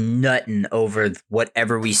just nutting over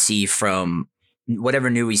whatever new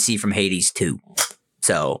we see from Hades 2.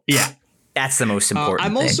 So yeah, that's the most important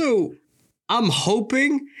thing. I'm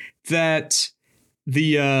hoping that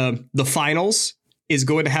the finals is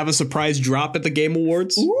going to have a surprise drop at the Game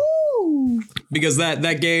Awards. Ooh. Because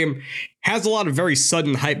that game has a lot of very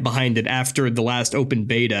sudden hype behind it after the last open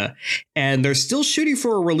beta, and they're still shooting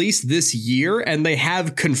for a release this year, and they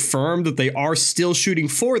have confirmed that they are still shooting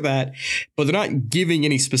for that, but they're not giving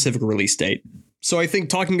any specific release date. So I think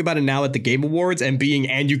talking about it now at the Game Awards and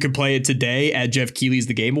you can play it today at Geoff Keighley's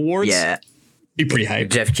The Game Awards. Yeah. Be pretty hype.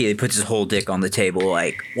 Geoff Keighley puts his whole dick on the table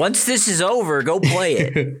like, once this is over, go play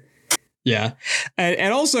it. Yeah.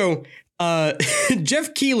 And also,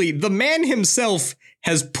 Geoff Keighley, the man himself,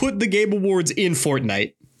 has put the Game Awards in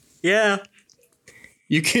Fortnite. Yeah.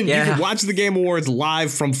 You can watch the Game Awards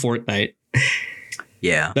live from Fortnite.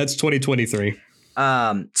 Yeah. That's 2023.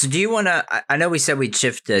 So do you want to, I know we said we'd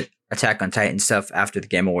shift to Attack on Titan stuff after the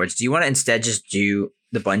Game Awards. Do you want to instead just do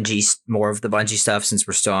more of the Bungie stuff since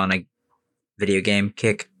we're still on a video game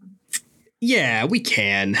kick? Yeah, we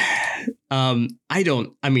can. Granted, I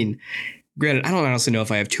don't honestly know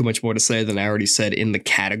if I have too much more to say than I already said in the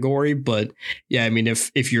category, but yeah, I mean,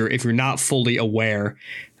 if you're not fully aware,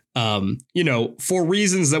 for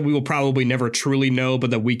reasons that we will probably never truly know,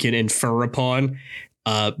 but that we can infer upon,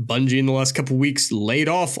 Bungie in the last couple of weeks laid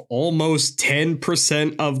off almost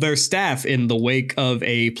 10% of their staff in the wake of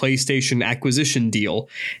a PlayStation acquisition deal.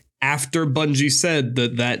 After Bungie said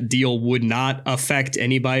that deal would not affect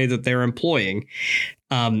anybody that they're employing.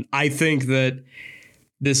 I think that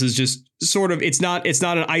this is just sort of, it's not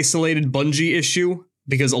an isolated Bungie issue,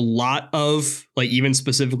 because a lot of, like, even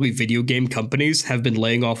specifically video game companies have been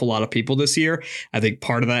laying off a lot of people this year. I think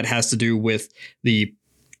part of that has to do with the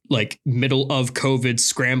middle of COVID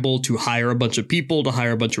scramble to hire a bunch of people, to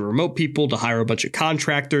hire a bunch of remote people, to hire a bunch of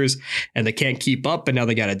contractors, and they can't keep up, and now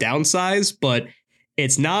they got to downsize. But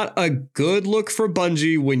it's not a good look for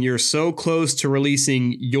Bungie when you're so close to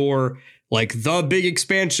releasing your, the big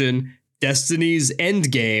expansion, Destiny's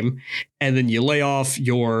Endgame, and then you lay off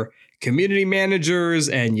your community managers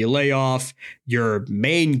and you lay off your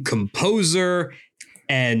main composer,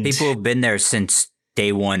 and people have been there since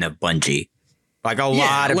day one of Bungie. A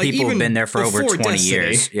lot of people have been there for over 20 Destiny.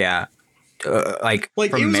 Years. Yeah.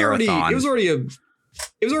 From Marathon. It was already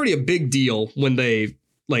a big deal when they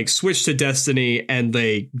switched to Destiny and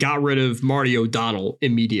they got rid of Marty O'Donnell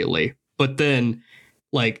immediately. But then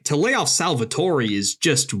to lay off Salvatore is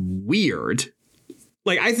just weird.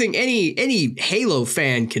 I think any Halo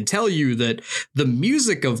fan can tell you that the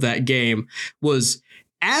music of that game was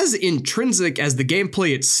as intrinsic as the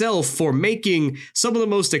gameplay itself for making some of the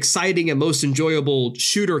most exciting and most enjoyable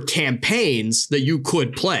shooter campaigns that you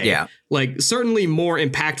could play. Yeah. Certainly more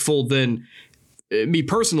impactful than, me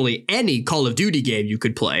personally, any Call of Duty game you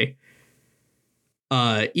could play.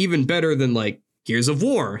 Even better than Gears of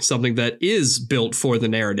War, something that is built for the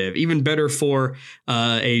narrative. Even better for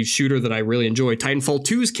a shooter that I really enjoy, Titanfall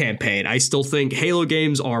 2's campaign. I still think Halo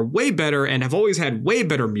games are way better and have always had way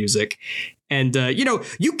better music. And,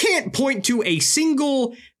 you can't point to a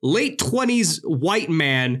single late 20s white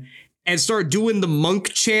man and start doing the monk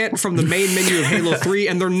chant from the main menu of Halo 3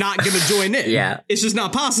 and they're not going to join in. Yeah. It's just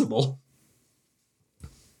not possible.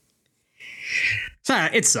 So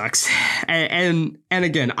it sucks. And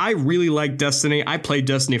again, I really like Destiny. I played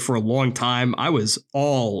Destiny for a long time. I was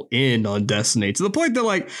all in on Destiny to the point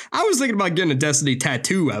that I was thinking about getting a Destiny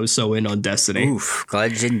tattoo. I was so in on Destiny. Oof,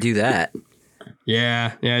 glad you didn't do that.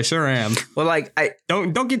 Yeah, I sure am. Well, I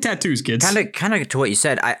don't get tattoos, kids. Kind of to what you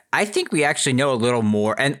said. I think we actually know a little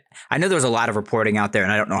more, and I know there's a lot of reporting out there,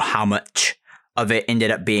 and I don't know how much of it ended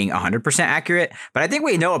up being 100% accurate, but I think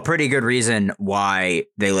we know a pretty good reason why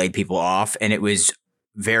they laid people off, and it was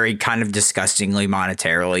very kind of disgustingly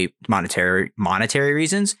monetary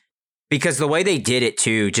reasons. because the way they did it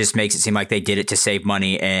too just makes it seem like they did it to save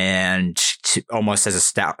money and almost as a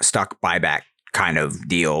stock buyback kind of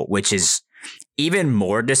deal, which is even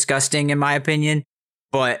more disgusting in my opinion.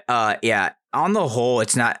 But yeah, on the whole,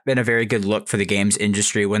 it's not been a very good look for the games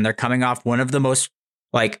industry when they're coming off one of the most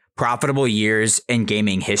like profitable years in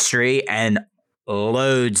gaming history, and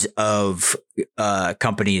loads of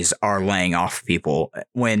companies are laying off people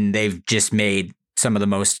when they've just made some of the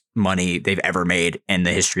most money they've ever made in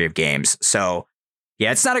the history of games. So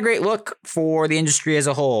yeah, it's not a great look for the industry as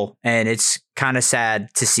a whole. And it's kind of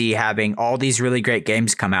sad to see having all these really great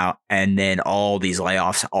games come out and then all these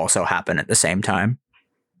layoffs also happen at the same time.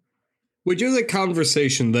 Which is a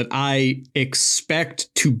conversation that I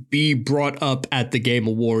expect to be brought up at the Game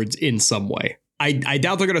Awards in some way. I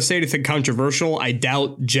doubt they're going to say anything controversial. I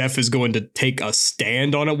doubt Geoff is going to take a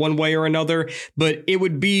stand on it one way or another, but it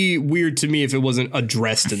would be weird to me if it wasn't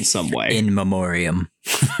addressed in some way. In memoriam.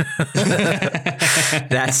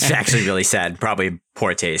 That's actually really sad. Probably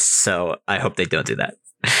poor taste. So I hope they don't do that.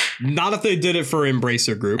 Not if they did it for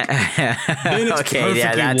Embracer Group. Then it's okay,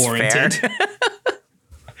 yeah, that's warranted. Fair.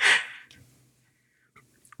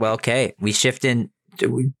 Well, okay, we shift in.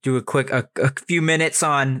 Do a quick a few minutes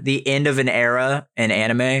on the end of an era in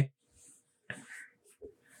anime.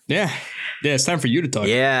 Yeah, it's time for you to talk.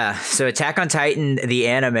 Yeah, so Attack on Titan, the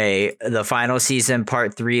anime, the final season,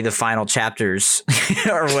 part 3, the final chapters,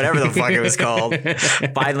 or whatever the fuck it was called,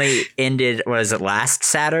 finally ended. Was it last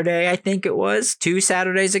Saturday? I think it was 2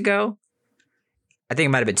 Saturdays ago. I think it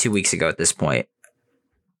might have been 2 weeks ago at this point.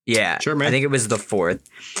 Yeah, sure, man. I think it was the 4th,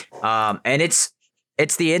 and it's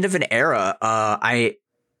the end of an era.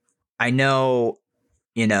 I know,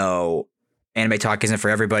 anime talk isn't for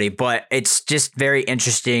everybody, but it's just very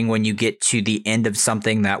interesting when you get to the end of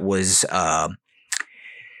something that was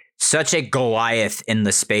such a Goliath in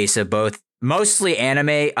the space of both mostly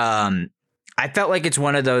anime. I felt like it's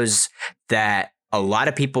one of those that a lot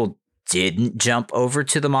of people didn't jump over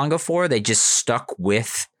to the manga for. They just stuck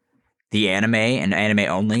with the anime and anime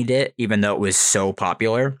only did, even though it was so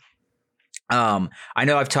popular. I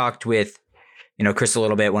know I've talked with, Chris a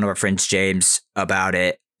little bit, one of our friends, James, about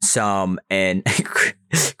it some, and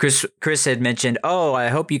Chris had mentioned, oh, I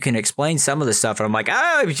hope you can explain some of the stuff. And I'm like,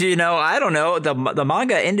 I don't know. The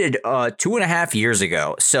manga ended 2.5 years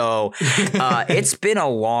ago. So it's been a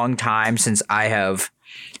long time since I have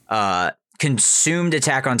consumed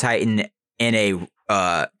Attack on Titan in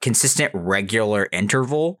a consistent, regular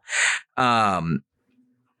interval. And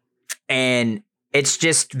it's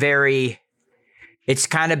just it's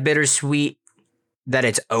kind of bittersweet that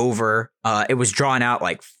it's over. It was drawn out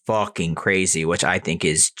like fucking crazy, which I think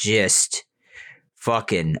is just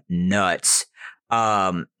fucking nuts.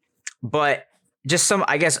 But just some,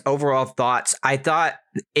 I guess, overall thoughts. I thought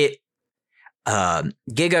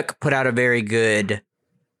Giga put out a very good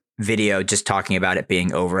video just talking about it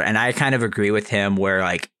being over. And I kind of agree with him where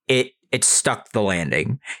like it stuck the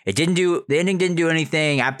landing. The ending didn't do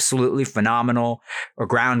anything absolutely phenomenal or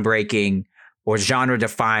groundbreaking or genre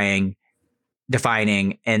defining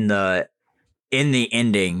in the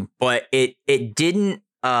ending, but it didn't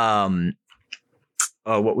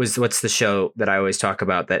what's the show that I always talk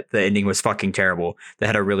about that the ending was fucking terrible, that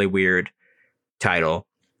had a really weird title?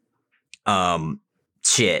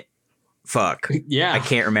 Shit. Fuck. Yeah. I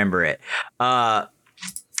can't remember it. I'll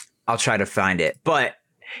try to find it. But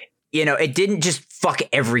it didn't just fuck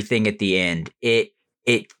everything at the end. It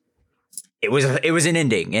was an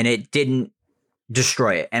ending, and it didn't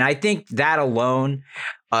destroy it. And I think that alone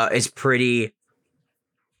is pretty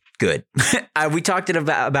good. We talked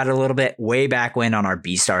about it a little bit way back when on our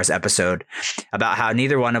B-Stars episode about how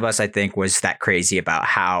neither one of us, I think, was that crazy about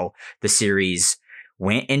how the series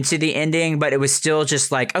went into the ending, but it was still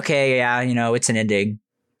just like, okay, yeah, it's an ending.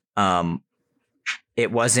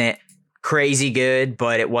 It wasn't crazy good,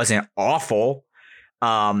 but it wasn't awful.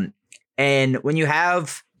 And when you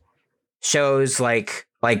have shows like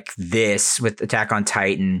this with Attack on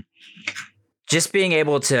Titan, just being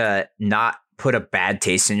able to not put a bad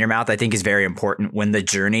taste in your mouth, I think is very important when the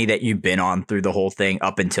journey that you've been on through the whole thing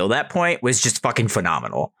up until that point was just fucking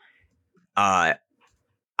phenomenal. I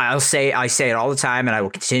say it all the time, and I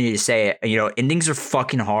will continue to say it. Endings are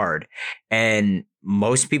fucking hard, and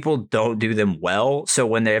most people don't do them well. So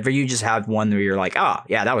whenever you just have one where you're like, oh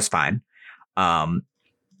yeah, that was fine. I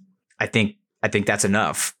think that's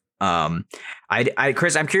enough.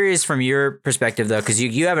 Chris, I'm curious from your perspective though, because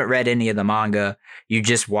you haven't read any of the manga, you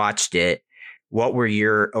just watched it. What were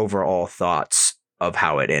your overall thoughts of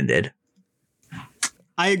how it ended?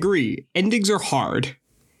 I agree. Endings are hard.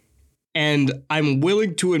 And I'm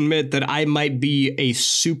willing to admit that I might be a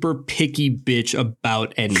super picky bitch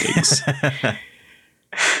about endings.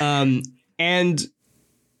 And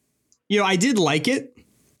I did like it.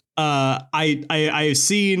 I've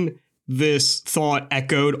seen this thought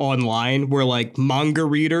echoed online where like manga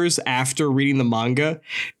readers after reading the manga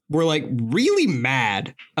were like really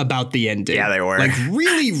mad about the ending. Yeah, they were like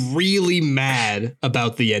really, really mad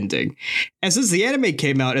about the ending. And since the anime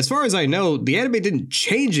came out, as far as I know, the anime didn't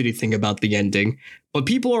change anything about the ending, but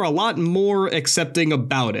people are a lot more accepting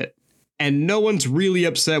about it. And no one's really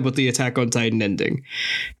upset with the Attack on Titan ending.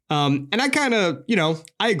 And I kind of,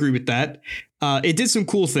 I agree with that. It did some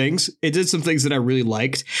cool things. It did some things that I really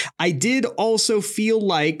liked. I did also feel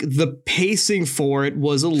like the pacing for it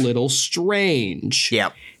was a little strange.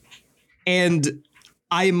 Yep. And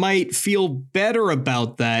I might feel better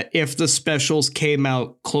about that if the specials came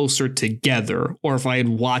out closer together, or if I had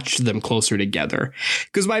watched them closer together.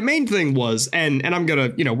 Because my main thing was, and I'm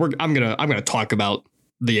gonna, I'm gonna talk about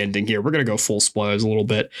the ending here. We're gonna go full spoilers a little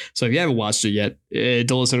bit. So if you haven't watched it yet,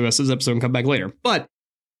 don't listen to the rest of this episode and come back later. But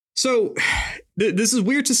so this is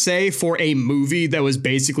weird to say for a movie that was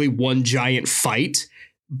basically one giant fight,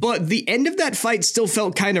 but the end of that fight still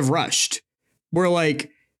felt kind of rushed. Where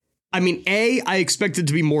like, I expected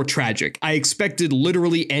to be more tragic. I expected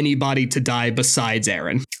literally anybody to die besides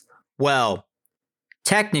Eren. Well,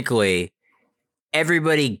 technically,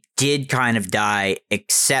 everybody did kind of die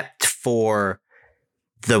except for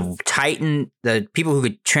the people who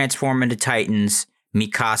could transform into Titans,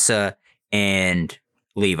 Mikasa and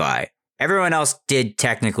Levi. Everyone else did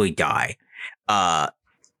technically die.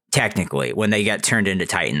 Technically, when they got turned into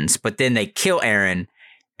Titans, but then they kill Eren,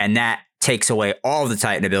 and that takes away all of the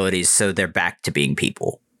Titan abilities, so they're back to being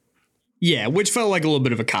people. Yeah, which felt like a little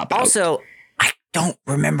bit of a cop-out. Also, I don't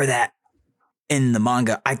remember that in the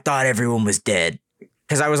manga. I thought everyone was dead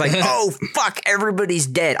because I was like, "Oh fuck, everybody's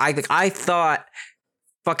dead." I thought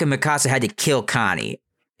fucking Mikasa had to kill Connie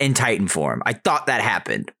in Titan form. I thought that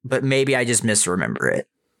happened, but maybe I just misremember it.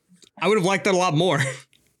 I would have liked that a lot more.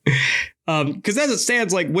 Because as it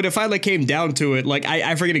stands, like when it finally came down to it, like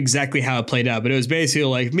I forget exactly how it played out, but it was basically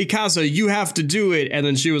like, Mikasa, you have to do it. And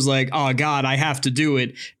then she was like, oh God, I have to do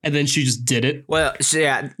it. And then she just did it. Well, so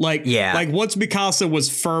yeah. Like once Mikasa was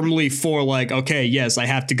firmly for like, okay, yes, I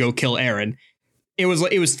have to go kill Eren. It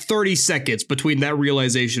was 30 seconds between that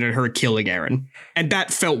realization and her killing Eren. And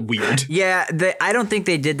that felt weird. Yeah, I don't think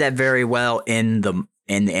they did that very well in the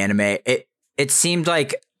anime. It seemed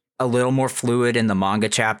like a little more fluid in the manga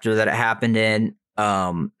chapter that it happened in,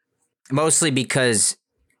 mostly because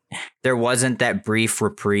there wasn't that brief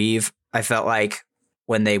reprieve. I felt like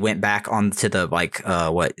when they went back onto the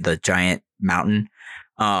the giant mountain,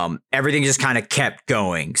 everything just kind of kept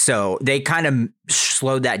going. So they kind of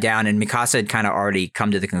slowed that down, and Mikasa had kind of already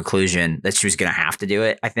come to the conclusion that she was going to have to do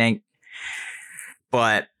it, I think.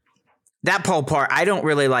 But that whole part, I don't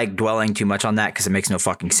really like dwelling too much on that because it makes no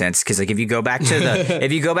fucking sense. Because like if you go back to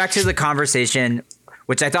the conversation,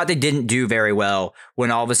 which I thought they didn't do very well,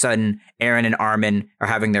 when all of a sudden Eren and Armin are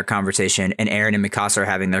having their conversation and Eren and Mikasa are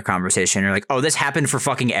having their conversation, you're like, oh, this happened for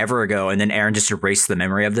fucking ever ago, and then Eren just erased the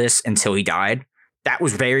memory of this until he died. That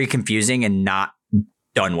was very confusing and not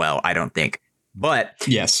done well, I don't think. But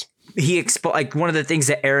yes, like one of the things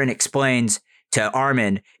that Eren explains to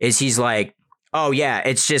Armin is he's like, oh, yeah,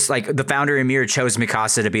 it's just like the founder Ymir chose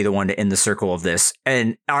Mikasa to be the one to end the circle of this.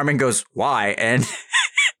 And Armin goes, why? And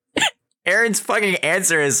Eren's fucking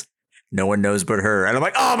answer is, no one knows but her. And I'm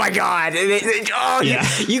like, oh, my God.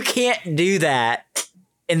 You can't do that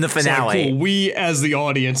in the finale. Like, cool. We, as the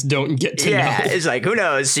audience, don't get to know. Yeah, it's like, who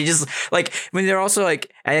knows? She just like when they're also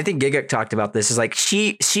like, and I think Giga talked about this, is like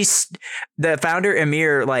she's the founder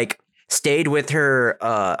Ymir like stayed with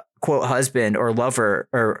her quote husband or lover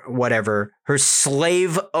or whatever, her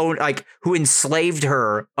slave who enslaved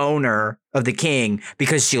her, owner of the king,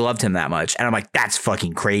 because she loved him that much. And I'm like, that's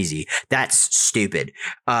fucking crazy. That's stupid.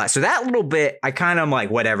 So that little bit, I kind of am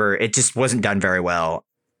like, whatever. It just wasn't done very well.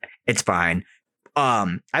 It's fine.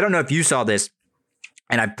 I don't know if you saw this,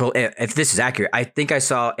 and if this is accurate, I think I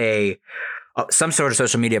saw some sort of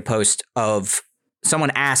social media post of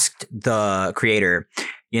someone asked the creator,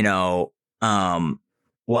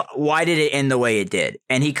 why did it end the way it did?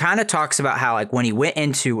 And he kind of talks about how, like, when he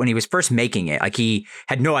was first making it, like, he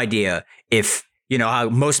had no idea if, how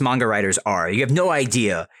most manga writers are. You have no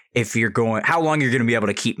idea how long you're going to be able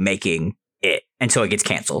to keep making it until it gets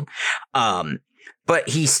canceled. But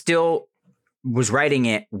he still was writing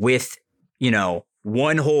it with,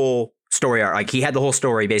 one whole story arc. Like, he had the whole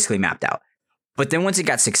story basically mapped out. But then once it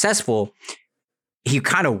got successful, he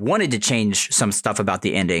kind of wanted to change some stuff about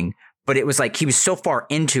the ending. But it was like he was so far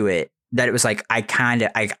into it that it was like,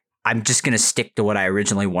 I'm just going to stick to what I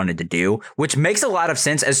originally wanted to do, which makes a lot of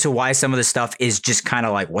sense as to why some of the stuff is just kind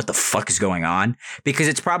of like, what the fuck is going on? Because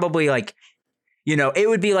it's probably like, you know, it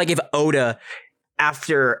would be like if Oda,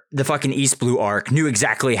 after the fucking East Blue arc, knew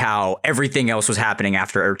exactly how everything else was happening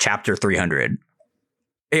after chapter 300.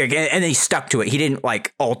 And he stuck to it. He didn't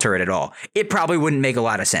like alter it at all. It probably wouldn't make a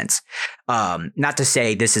lot of sense. Not to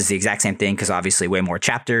say this is the exact same thing, because obviously way more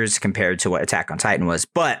chapters compared to what Attack on Titan was.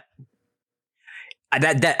 But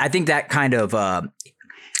that I think that kind of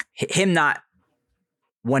him not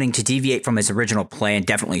wanting to deviate from his original plan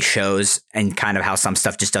definitely shows, and kind of how some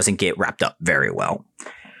stuff just doesn't get wrapped up very well.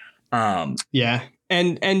 Yeah.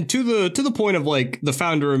 And to the point of like the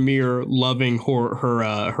founder Amir loving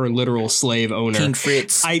her literal slave owner, King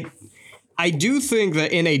Fritz. I do think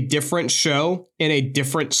that in a different show, in a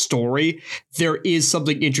different story, there is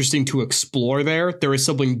something interesting to explore there. There is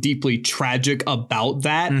something deeply tragic about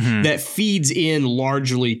that that feeds in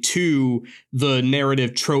largely to the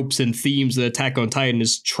narrative tropes and themes that Attack on Titan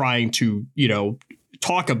is trying to, you know,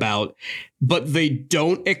 talk about, but they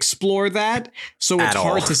don't explore that. So it's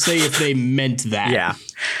hard to say if they meant that. Yeah.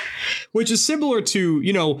 Which is similar to,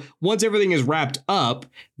 you know, once everything is wrapped up,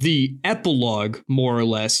 the epilogue, more or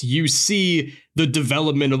less, you see the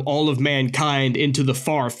development of all of mankind into the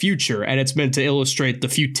far future. And it's meant to illustrate the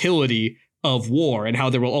futility of war and how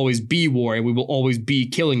there will always be war and we will always be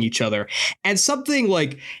killing each other. And something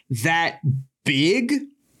like that big,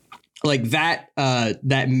 like that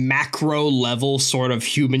macro level sort of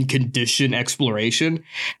human condition exploration,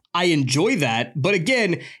 I enjoy that. But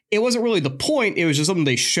again, it wasn't really the point. It was just something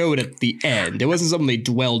they showed at the end. It wasn't something they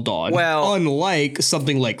dwelled on. Well, unlike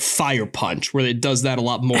something like Fire Punch, where it does that a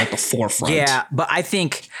lot more at the forefront. Yeah, but I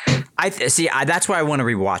think that's why I want to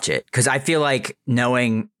rewatch it, because I feel like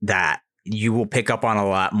knowing that you will pick up on a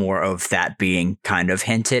lot more of that being kind of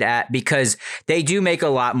hinted at, because they do make a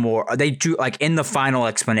lot more. They do, like in the final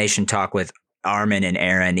explanation talk with Armin and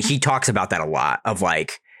Eren, he talks about that a lot of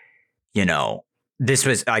like, you know, this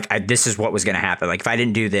was like, this is what was going to happen. Like if I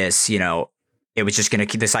didn't do this, you know, it was just going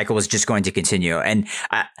to, the cycle was just going to continue. And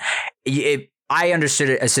I understood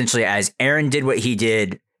it essentially as Eren did what he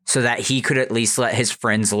did so that he could at least let his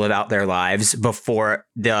friends live out their lives before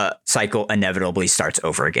the cycle inevitably starts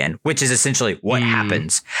over again, which is essentially what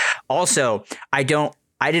happens. Also, I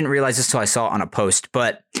didn't realize this till I saw it on a post,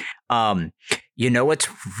 but you know what's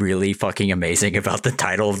really fucking amazing about the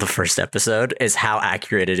title of the first episode is how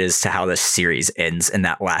accurate it is to how the series ends in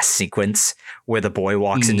that last sequence where the boy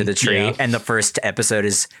walks into the tree and the first episode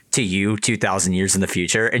is to you 2,000 years in the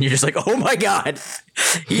future. And you're just like, oh my God,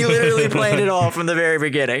 he literally planned it all from the very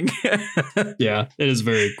beginning. Yeah, it is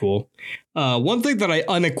very cool. One thing that I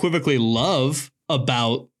unequivocally love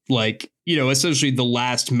about, like, you know, essentially the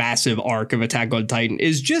last massive arc of Attack on Titan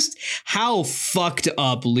is just how fucked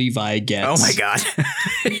up Levi gets. Oh my God.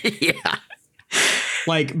 Yeah.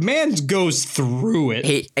 Like, man goes through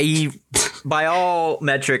it. He by all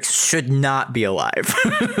metrics, should not be alive.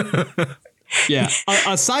 Yeah.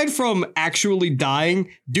 Aside from actually dying,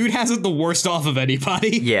 dude hasn't the worst off of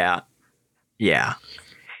anybody. Yeah. Yeah.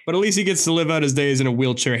 But at least he gets to live out his days in a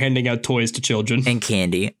wheelchair, handing out toys to children. And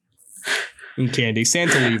candy. And candy.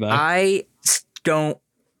 Santa Levi. I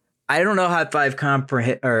don't know how if I've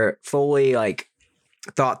fully like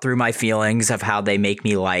thought through my feelings of how they make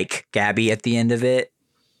me like Gabby at the end of it,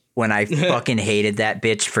 when I fucking hated that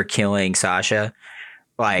bitch for killing Sasha.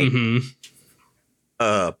 Like,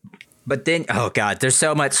 but then, oh God, there's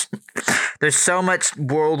so much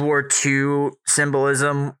World War II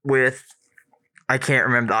symbolism with, I can't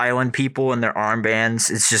remember, the island people and their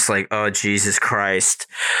armbands. It's just like, oh, Jesus Christ.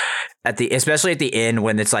 Especially at the end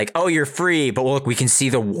when it's like, oh, you're free, but look, we can see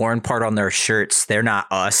the worn part on their shirts. They're not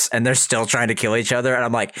us, and they're still trying to kill each other. And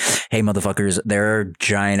I'm like, hey, motherfuckers, there are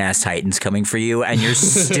giant ass Titans coming for you, and you're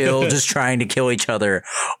still just trying to kill each other.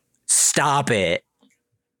 Stop it.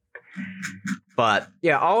 But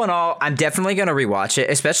yeah, all in all, I'm definitely going to rewatch it,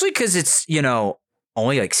 especially because it's, you know,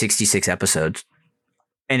 only like 66 episodes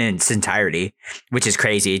in its entirety, which is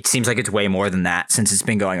crazy. It seems like it's way more than that since it's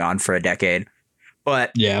been going on for a decade.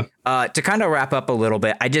 But yeah, to kind of wrap up a little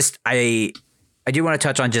bit, I do want to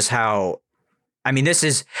touch on just how, I mean, this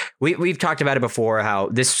is, we've talked about it before, how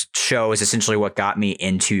this show is essentially what got me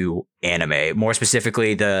into anime, more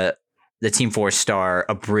specifically the Team 4-star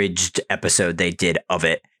abridged episode they did of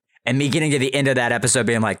it. And me getting to the end of that episode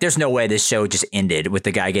being like, there's no way this show just ended with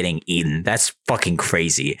the guy getting eaten. That's fucking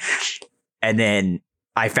crazy. And then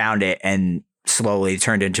I found it and slowly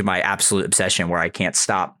turned into my absolute obsession where I can't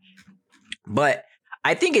stop. But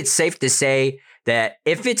I think it's safe to say that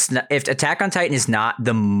if Attack on Titan is not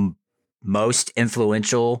the most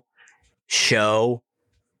influential show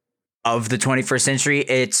of the 21st century.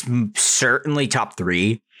 It's certainly top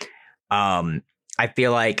 3. I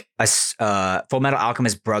feel like Full Metal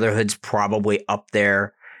Alchemist Brotherhood's probably up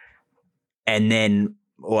there. And then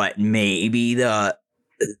maybe the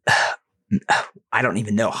I don't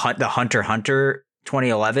even know, the Hunter x Hunter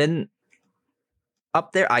 2011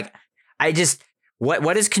 up there. I just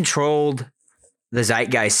what has controlled the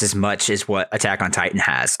zeitgeist as much as what Attack on Titan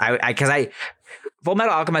has. Because Full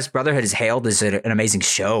Metal Alchemist Brotherhood is hailed as an amazing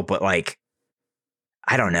show, but like,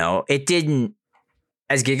 I don't know. It didn't,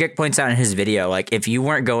 as Giga points out in his video, like if you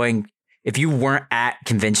weren't at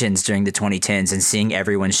conventions during the 2010s and seeing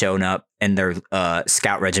everyone showing up in their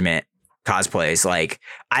Scout Regiment cosplays, like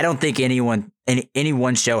I don't think any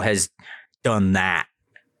one show has done that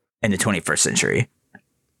in the 21st century.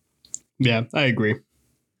 Yeah, I agree.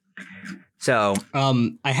 So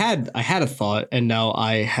I had a thought and now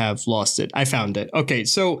I have lost it. I found it. Okay,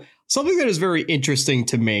 so something that is very interesting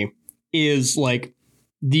to me is like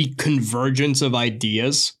the convergence of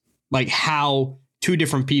ideas, like how two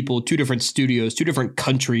different people, two different studios, two different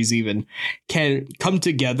countries even can come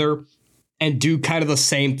together and do kind of the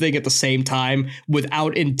same thing at the same time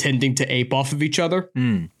without intending to ape off of each other.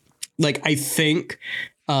 Like I think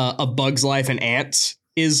A Bug's Life and Ants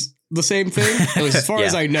is the same thing. At least as far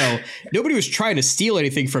as I know, nobody was trying to steal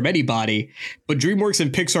anything from anybody, but DreamWorks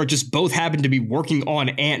and Pixar just both happened to be working on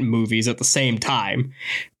Ant movies at the same time.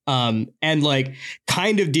 And like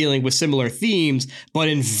kind of dealing with similar themes, but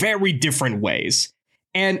in very different ways.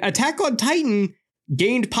 And Attack on Titan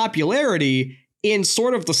gained popularity in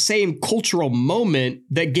sort of the same cultural moment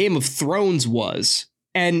that Game of Thrones was.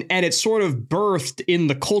 And it sort of birthed in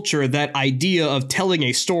the culture that idea of telling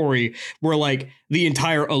a story where like the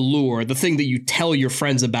entire allure, the thing that you tell your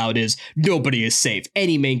friends about is nobody is safe.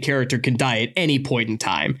 Any main character can die at any point in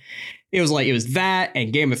time. It was that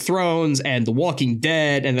and Game of Thrones and The Walking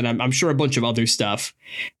Dead. And then I'm sure a bunch of other stuff.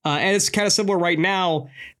 And it's kind of similar right now.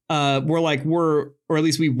 Or at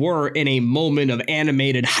least we were in a moment of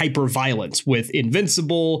animated hyper violence with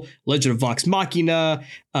Invincible, Legend of Vox Machina,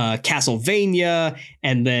 Castlevania,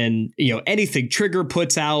 and then, anything Trigger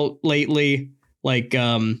puts out lately, like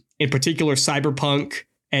in particular Cyberpunk,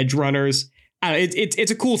 Edge Runners.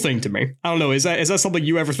 It's a cool thing to me. I don't know. Is that something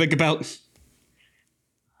you ever think about?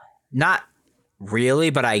 Not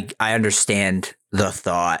really, but I understand the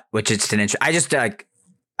thought, which it's an interesting.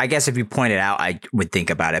 I guess if you point it out, I would think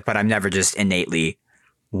about it, but I'm never just innately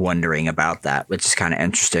wondering about that, which is kind of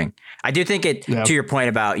interesting. I do think to your point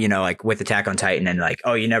about, like with Attack on Titan and like,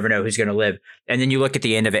 oh, you never know who's going to live. And then you look at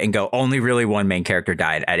the end of it and go, only really one main character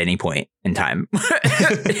died at any point in time.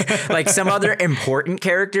 Like some other important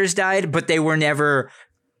characters died, but they were never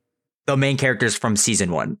the main characters from season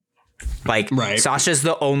 1. Like Sasha's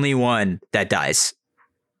the only one that dies.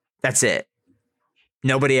 That's it.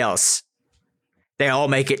 Nobody else. They all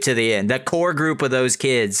make it to the end. That core group of those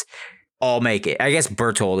kids all make it. I guess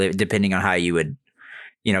Bertold, depending on how you would,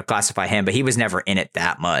 classify him, but he was never in it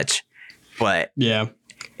that much. But yeah,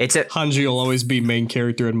 Hanji will always be main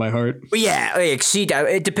character in my heart. Yeah, like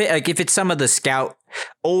it depends. Like if it's some of the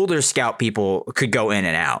older scout people could go in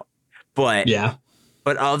and out, but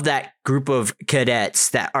but of that group of cadets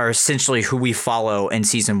that are essentially who we follow in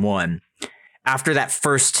season 1. After that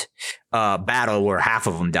first battle where half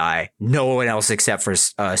of them die, no one else except for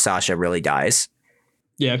Sasha really dies.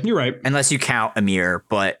 Yeah, you're right. Unless you count Amir,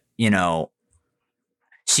 but,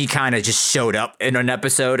 she kind of just showed up in an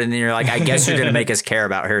episode and then you're like, I guess you're going to make us care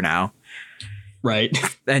about her now. Right.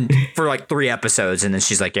 And for like 3 episodes. And then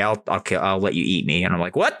she's like, yeah, I'll let you eat me. And I'm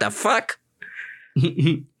like, what the fuck?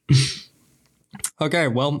 Okay,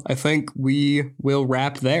 well, I think we will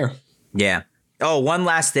wrap there. Yeah. Oh, one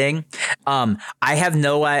last thing. I have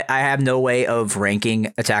no way of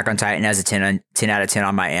ranking Attack on Titan as a 10 out of 10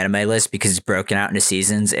 on my anime list because it's broken out into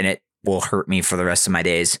seasons and it will hurt me for the rest of my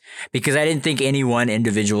days because I didn't think any one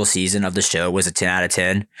individual season of the show was a 10 out of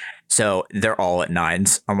 10. So they're all at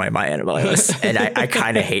 9s on my anime list. And I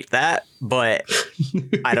kind of hate that, but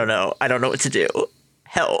I don't know. I don't know what to do.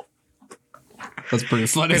 Hell. That's pretty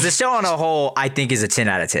funny. Because the show on a whole, I think is a 10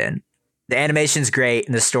 out of 10. The animation's great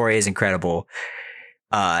and the story is incredible.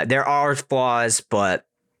 There are flaws, but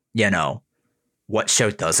what show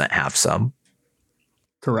doesn't have some?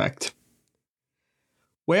 Correct.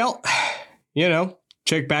 Well,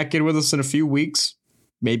 check back in with us in a few weeks.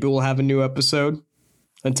 Maybe we'll have a new episode.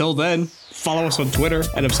 until then, follow us on Twitter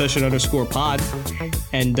at obsession_pod.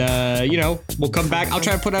 And, we'll come back. I'll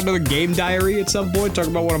try to put out another game diary at some point, talk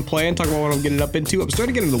about what I'm playing, talk about what I'm getting up into. I'm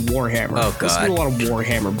starting to get into Warhammer. Oh, God. Let's do a lot of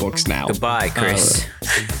Warhammer books now. Goodbye, Chris.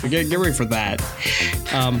 Get ready for that.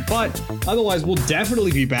 But otherwise, we'll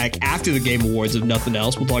definitely be back after the Game Awards, if nothing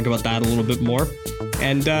else. We'll talk about that a little bit more.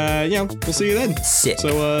 And, we'll see you then. Sick.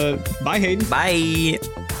 So, bye, Hayden. Bye.